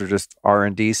products or just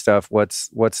R&D stuff,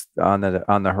 what's on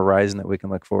the horizon that we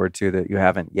can look forward to that you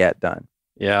haven't yet done?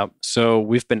 Yeah, so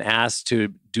we've been asked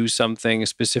to do something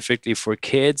specifically for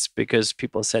kids because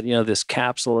people said, this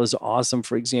capsule is awesome,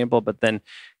 for example, but then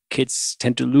kids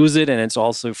tend to lose it, and it's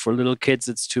also for little kids,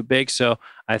 it's too big. So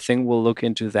I think we'll look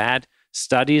into that.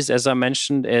 Studies, as I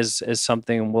mentioned, is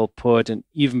something we'll put an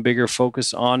even bigger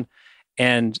focus on.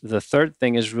 And the third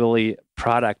thing is really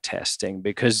product testing,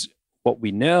 because what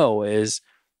we know is,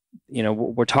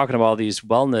 we're talking about these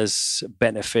wellness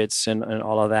benefits and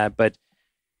all of that, but,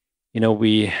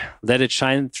 we let it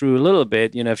shine through a little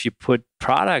bit. If you put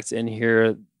products in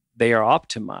here, they are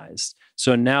optimized.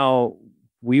 So now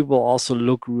we will also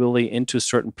look really into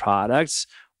certain products,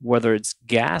 whether it's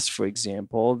gas, for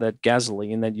example, that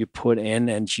gasoline that you put in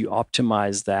and you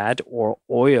optimize that, or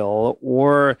oil,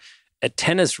 or a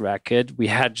tennis racket. We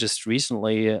had just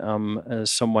recently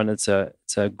someone, it's a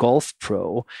golf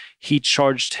pro. He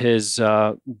charged his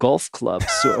golf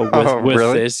clubs with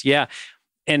really? this. Yeah.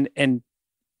 And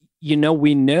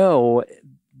we know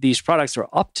these products are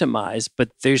optimized, but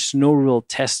there's no real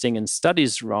testing and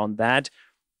studies around that.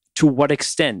 To what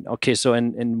extent? Okay, so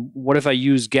and what if I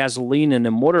use gasoline in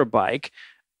a motorbike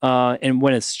and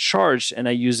when it's charged and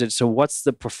I use it, so what's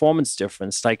the performance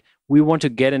difference? Like, we want to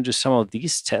get into some of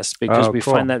these tests because we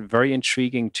find that very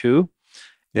intriguing too.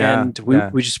 Yeah, and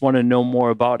we just want to know more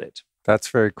about it. That's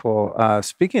very cool.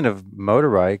 Speaking of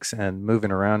motorbikes and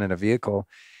moving around in a vehicle,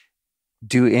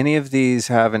 do any of these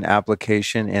have an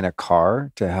application in a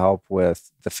car to help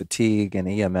with the fatigue and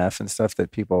EMF and stuff that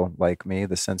people like me,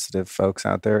 the sensitive folks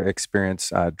out there,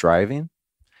 experience driving?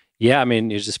 Yeah, I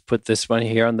mean, you just put this one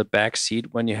here on the back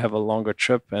seat when you have a longer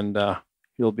trip, and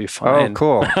you'll be fine. Oh,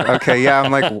 cool. Okay, yeah,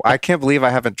 I'm like, I can't believe I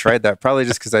haven't tried that. Probably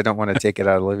just because I don't want to take it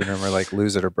out of the living room or like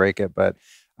lose it or break it. But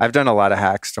I've done a lot of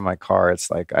hacks to my car. It's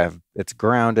like it's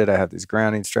grounded. I have these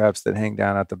grounding straps that hang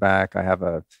down at the back. I have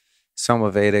a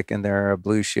Somavedic in there, a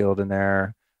Blue Shield in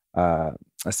there.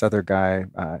 This other guy,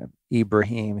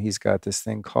 Ibrahim, he's got this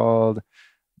thing called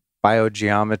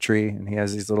biogeometry, and he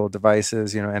has these little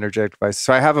devices, energetic devices.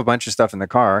 So I have a bunch of stuff in the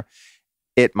car.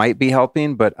 It might be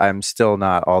helping, but I'm still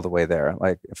not all the way there.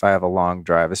 Like, if I have a long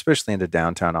drive, especially into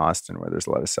downtown Austin where there's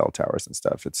a lot of cell towers and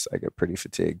stuff, I get pretty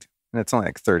fatigued. And it's only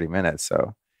like 30 minutes.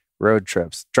 So road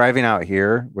trips, driving out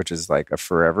here, which is like a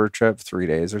forever trip, 3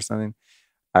 days or something,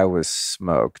 I was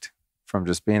smoked from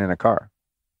just being in a car.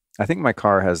 I think my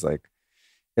car has the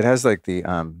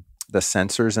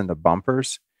sensors in the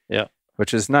bumpers. Yeah.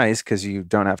 Which is nice because you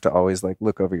don't have to always like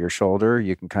look over your shoulder.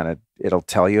 You can it'll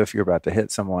tell you if you're about to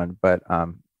hit someone. But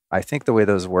I think the way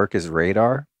those work is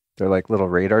radar. They're like little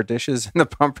radar dishes in the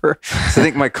bumper. So I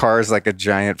think my car is like a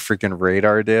giant freaking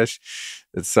radar dish.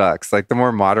 It sucks. Like, the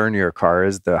more modern your car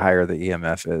is, the higher the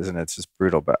EMF is, and it's just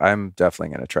brutal. But I'm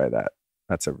definitely going to try that.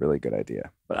 That's a really good idea.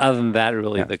 But other than that,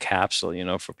 really the capsule,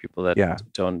 for people that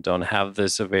don't have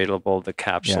this available, the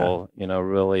capsule,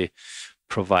 really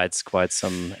provides quite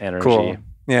some energy. Cool.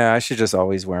 Yeah, I should just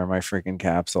always wear my freaking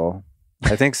capsule.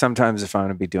 I think sometimes if I'm going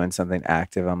to be doing something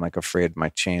active, I'm like afraid my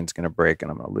chain's going to break and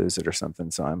I'm going to lose it or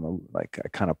something. So I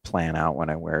kind of plan out when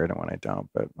I wear it and when I don't,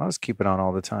 but I'll just keep it on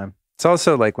all the time. It's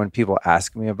also like when people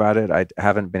ask me about it, I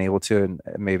haven't been able to, and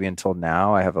maybe until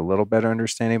now, I have a little better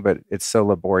understanding, but it's so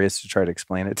laborious to try to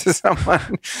explain it to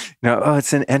someone. Oh,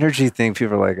 it's an energy thing.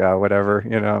 People are like, oh, whatever.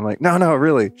 I'm like, no,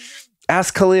 really.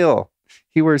 Ask Khalil.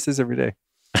 He wears his every day.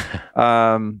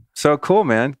 So cool,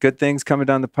 man. Good things coming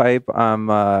down the pipe.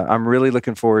 I'm really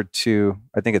looking forward to,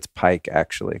 I think it's Pike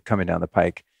actually, coming down the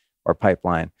pike or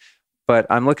pipeline. But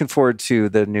I'm looking forward to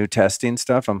the new testing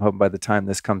stuff. I'm hoping by the time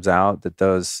this comes out that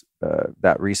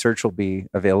that research will be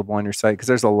available on your site, because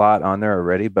there's a lot on there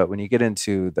already. But when you get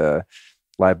into the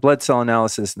live blood cell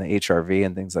analysis and the HRV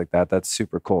and things like that, that's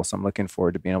super cool. So I'm looking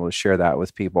forward to being able to share that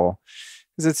with people,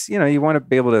 because it's, you want to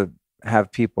be able to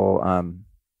have people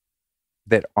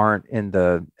that aren't in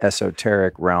the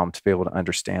esoteric realm to be able to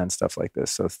understand stuff like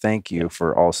this. So thank you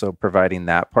for also providing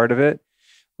that part of it,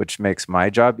 which makes my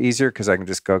job easier because I can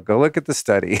just go look at the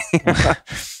study.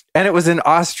 And it was in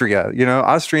Austria.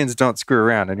 Austrians don't screw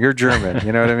around, and you're German.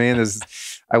 You know what I mean?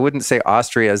 I wouldn't say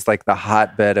Austria is like the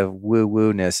hotbed of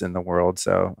woo-woo-ness in the world.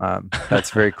 So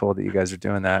that's very cool that you guys are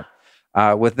doing that.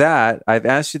 With that, I've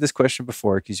asked you this question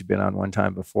before because you've been on one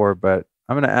time before, but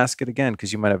I'm going to ask it again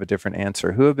because you might have a different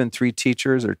answer. Who have been 3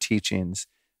 teachers or teachings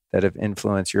that have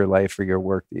influenced your life or your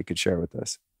work that you could share with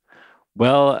us?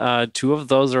 Well, 2 of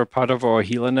those are part of our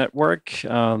healer network.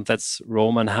 That's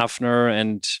Roman Hafner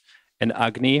and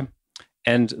Agni.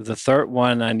 And the third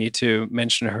one, I need to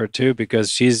mention her too,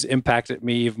 because she's impacted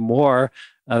me even more.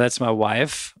 That's my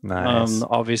wife. Nice.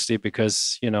 Obviously,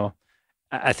 because,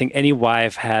 I think any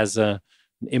wife has an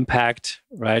impact,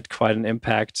 right? Quite an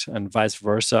impact, and vice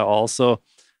versa also.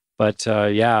 But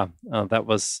that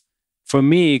was, for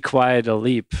me, quite a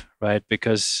leap, right?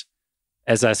 Because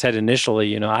as I said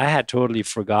initially, I had totally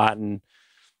forgotten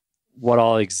what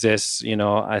all exists.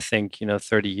 I think,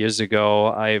 30 years ago,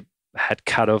 I had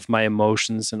cut off my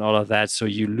emotions and all of that. So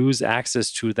you lose access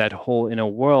to that whole inner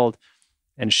world.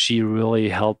 And she really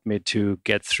helped me to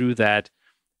get through that.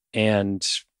 And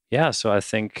so I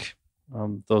think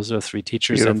those are 3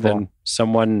 teachers. Beautiful. And then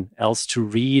someone else to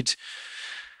read.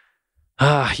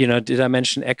 Did I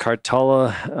mention Eckhart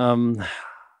Tolle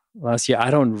last year? I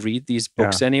don't read these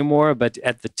books anymore, but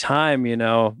at the time,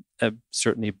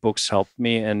 certainly books helped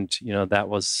me. And, that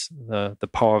was the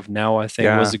Power of Now, I think,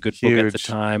 was a good book at the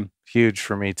time. Huge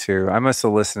for me too. I must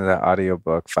have listened to that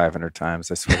audiobook 500 times.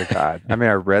 I swear to God. I mean,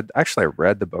 I read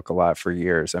the book a lot for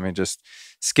years. I mean, just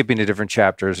skipping to different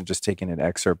chapters and just taking an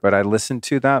excerpt. But I listened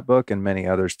to that book and many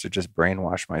others to just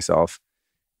brainwash myself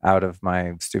out of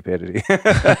my stupidity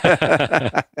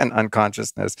and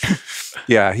unconsciousness.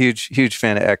 Yeah, huge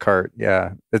fan of Eckhart.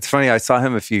 Yeah, it's funny. I saw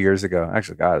him a few years ago.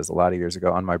 Actually, God, it was a lot of years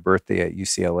ago on my birthday at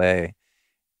UCLA,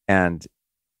 and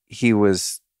he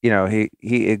was,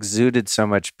 he exuded so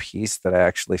much peace that I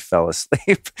actually fell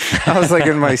asleep. I was like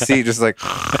in my seat, just like.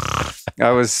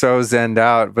 I was so zenned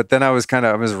out, but then I was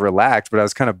relaxed, but I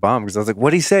was kind of bummed because I was like,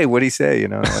 what'd he say?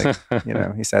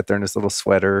 He sat there in his little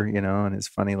sweater, and his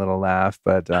funny little laugh.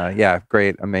 But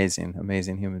great, amazing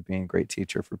human being, great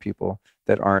teacher for people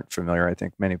that aren't familiar. I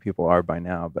think many people are by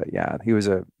now, but he was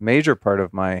a major part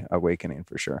of my awakening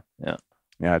for sure.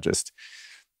 Yeah. Just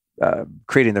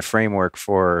creating the framework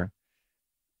for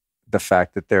the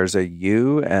fact that there's a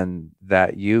you and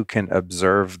that you can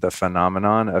observe the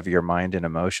phenomenon of your mind and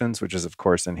emotions, which is of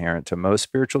course inherent to most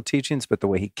spiritual teachings, but the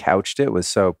way he couched it was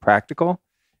so practical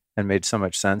and made so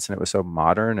much sense, and it was so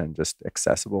modern and just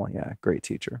accessible. Yeah, great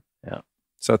teacher. Yeah.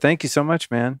 So thank you so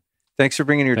much, man. Thanks for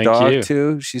bringing your dog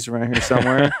too. She's around here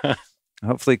somewhere.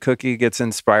 Hopefully Cookie gets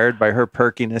inspired by her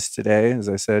perkiness today. As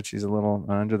I said, she's a little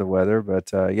under the weather,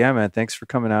 but man, thanks for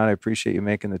coming out. I appreciate you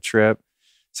making the trip.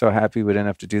 So happy we didn't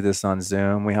have to do this on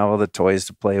Zoom. We have all the toys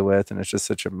to play with, and it's just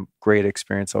such a great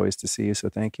experience always to see you. So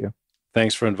thank you.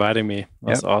 Thanks for inviting me.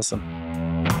 That's awesome.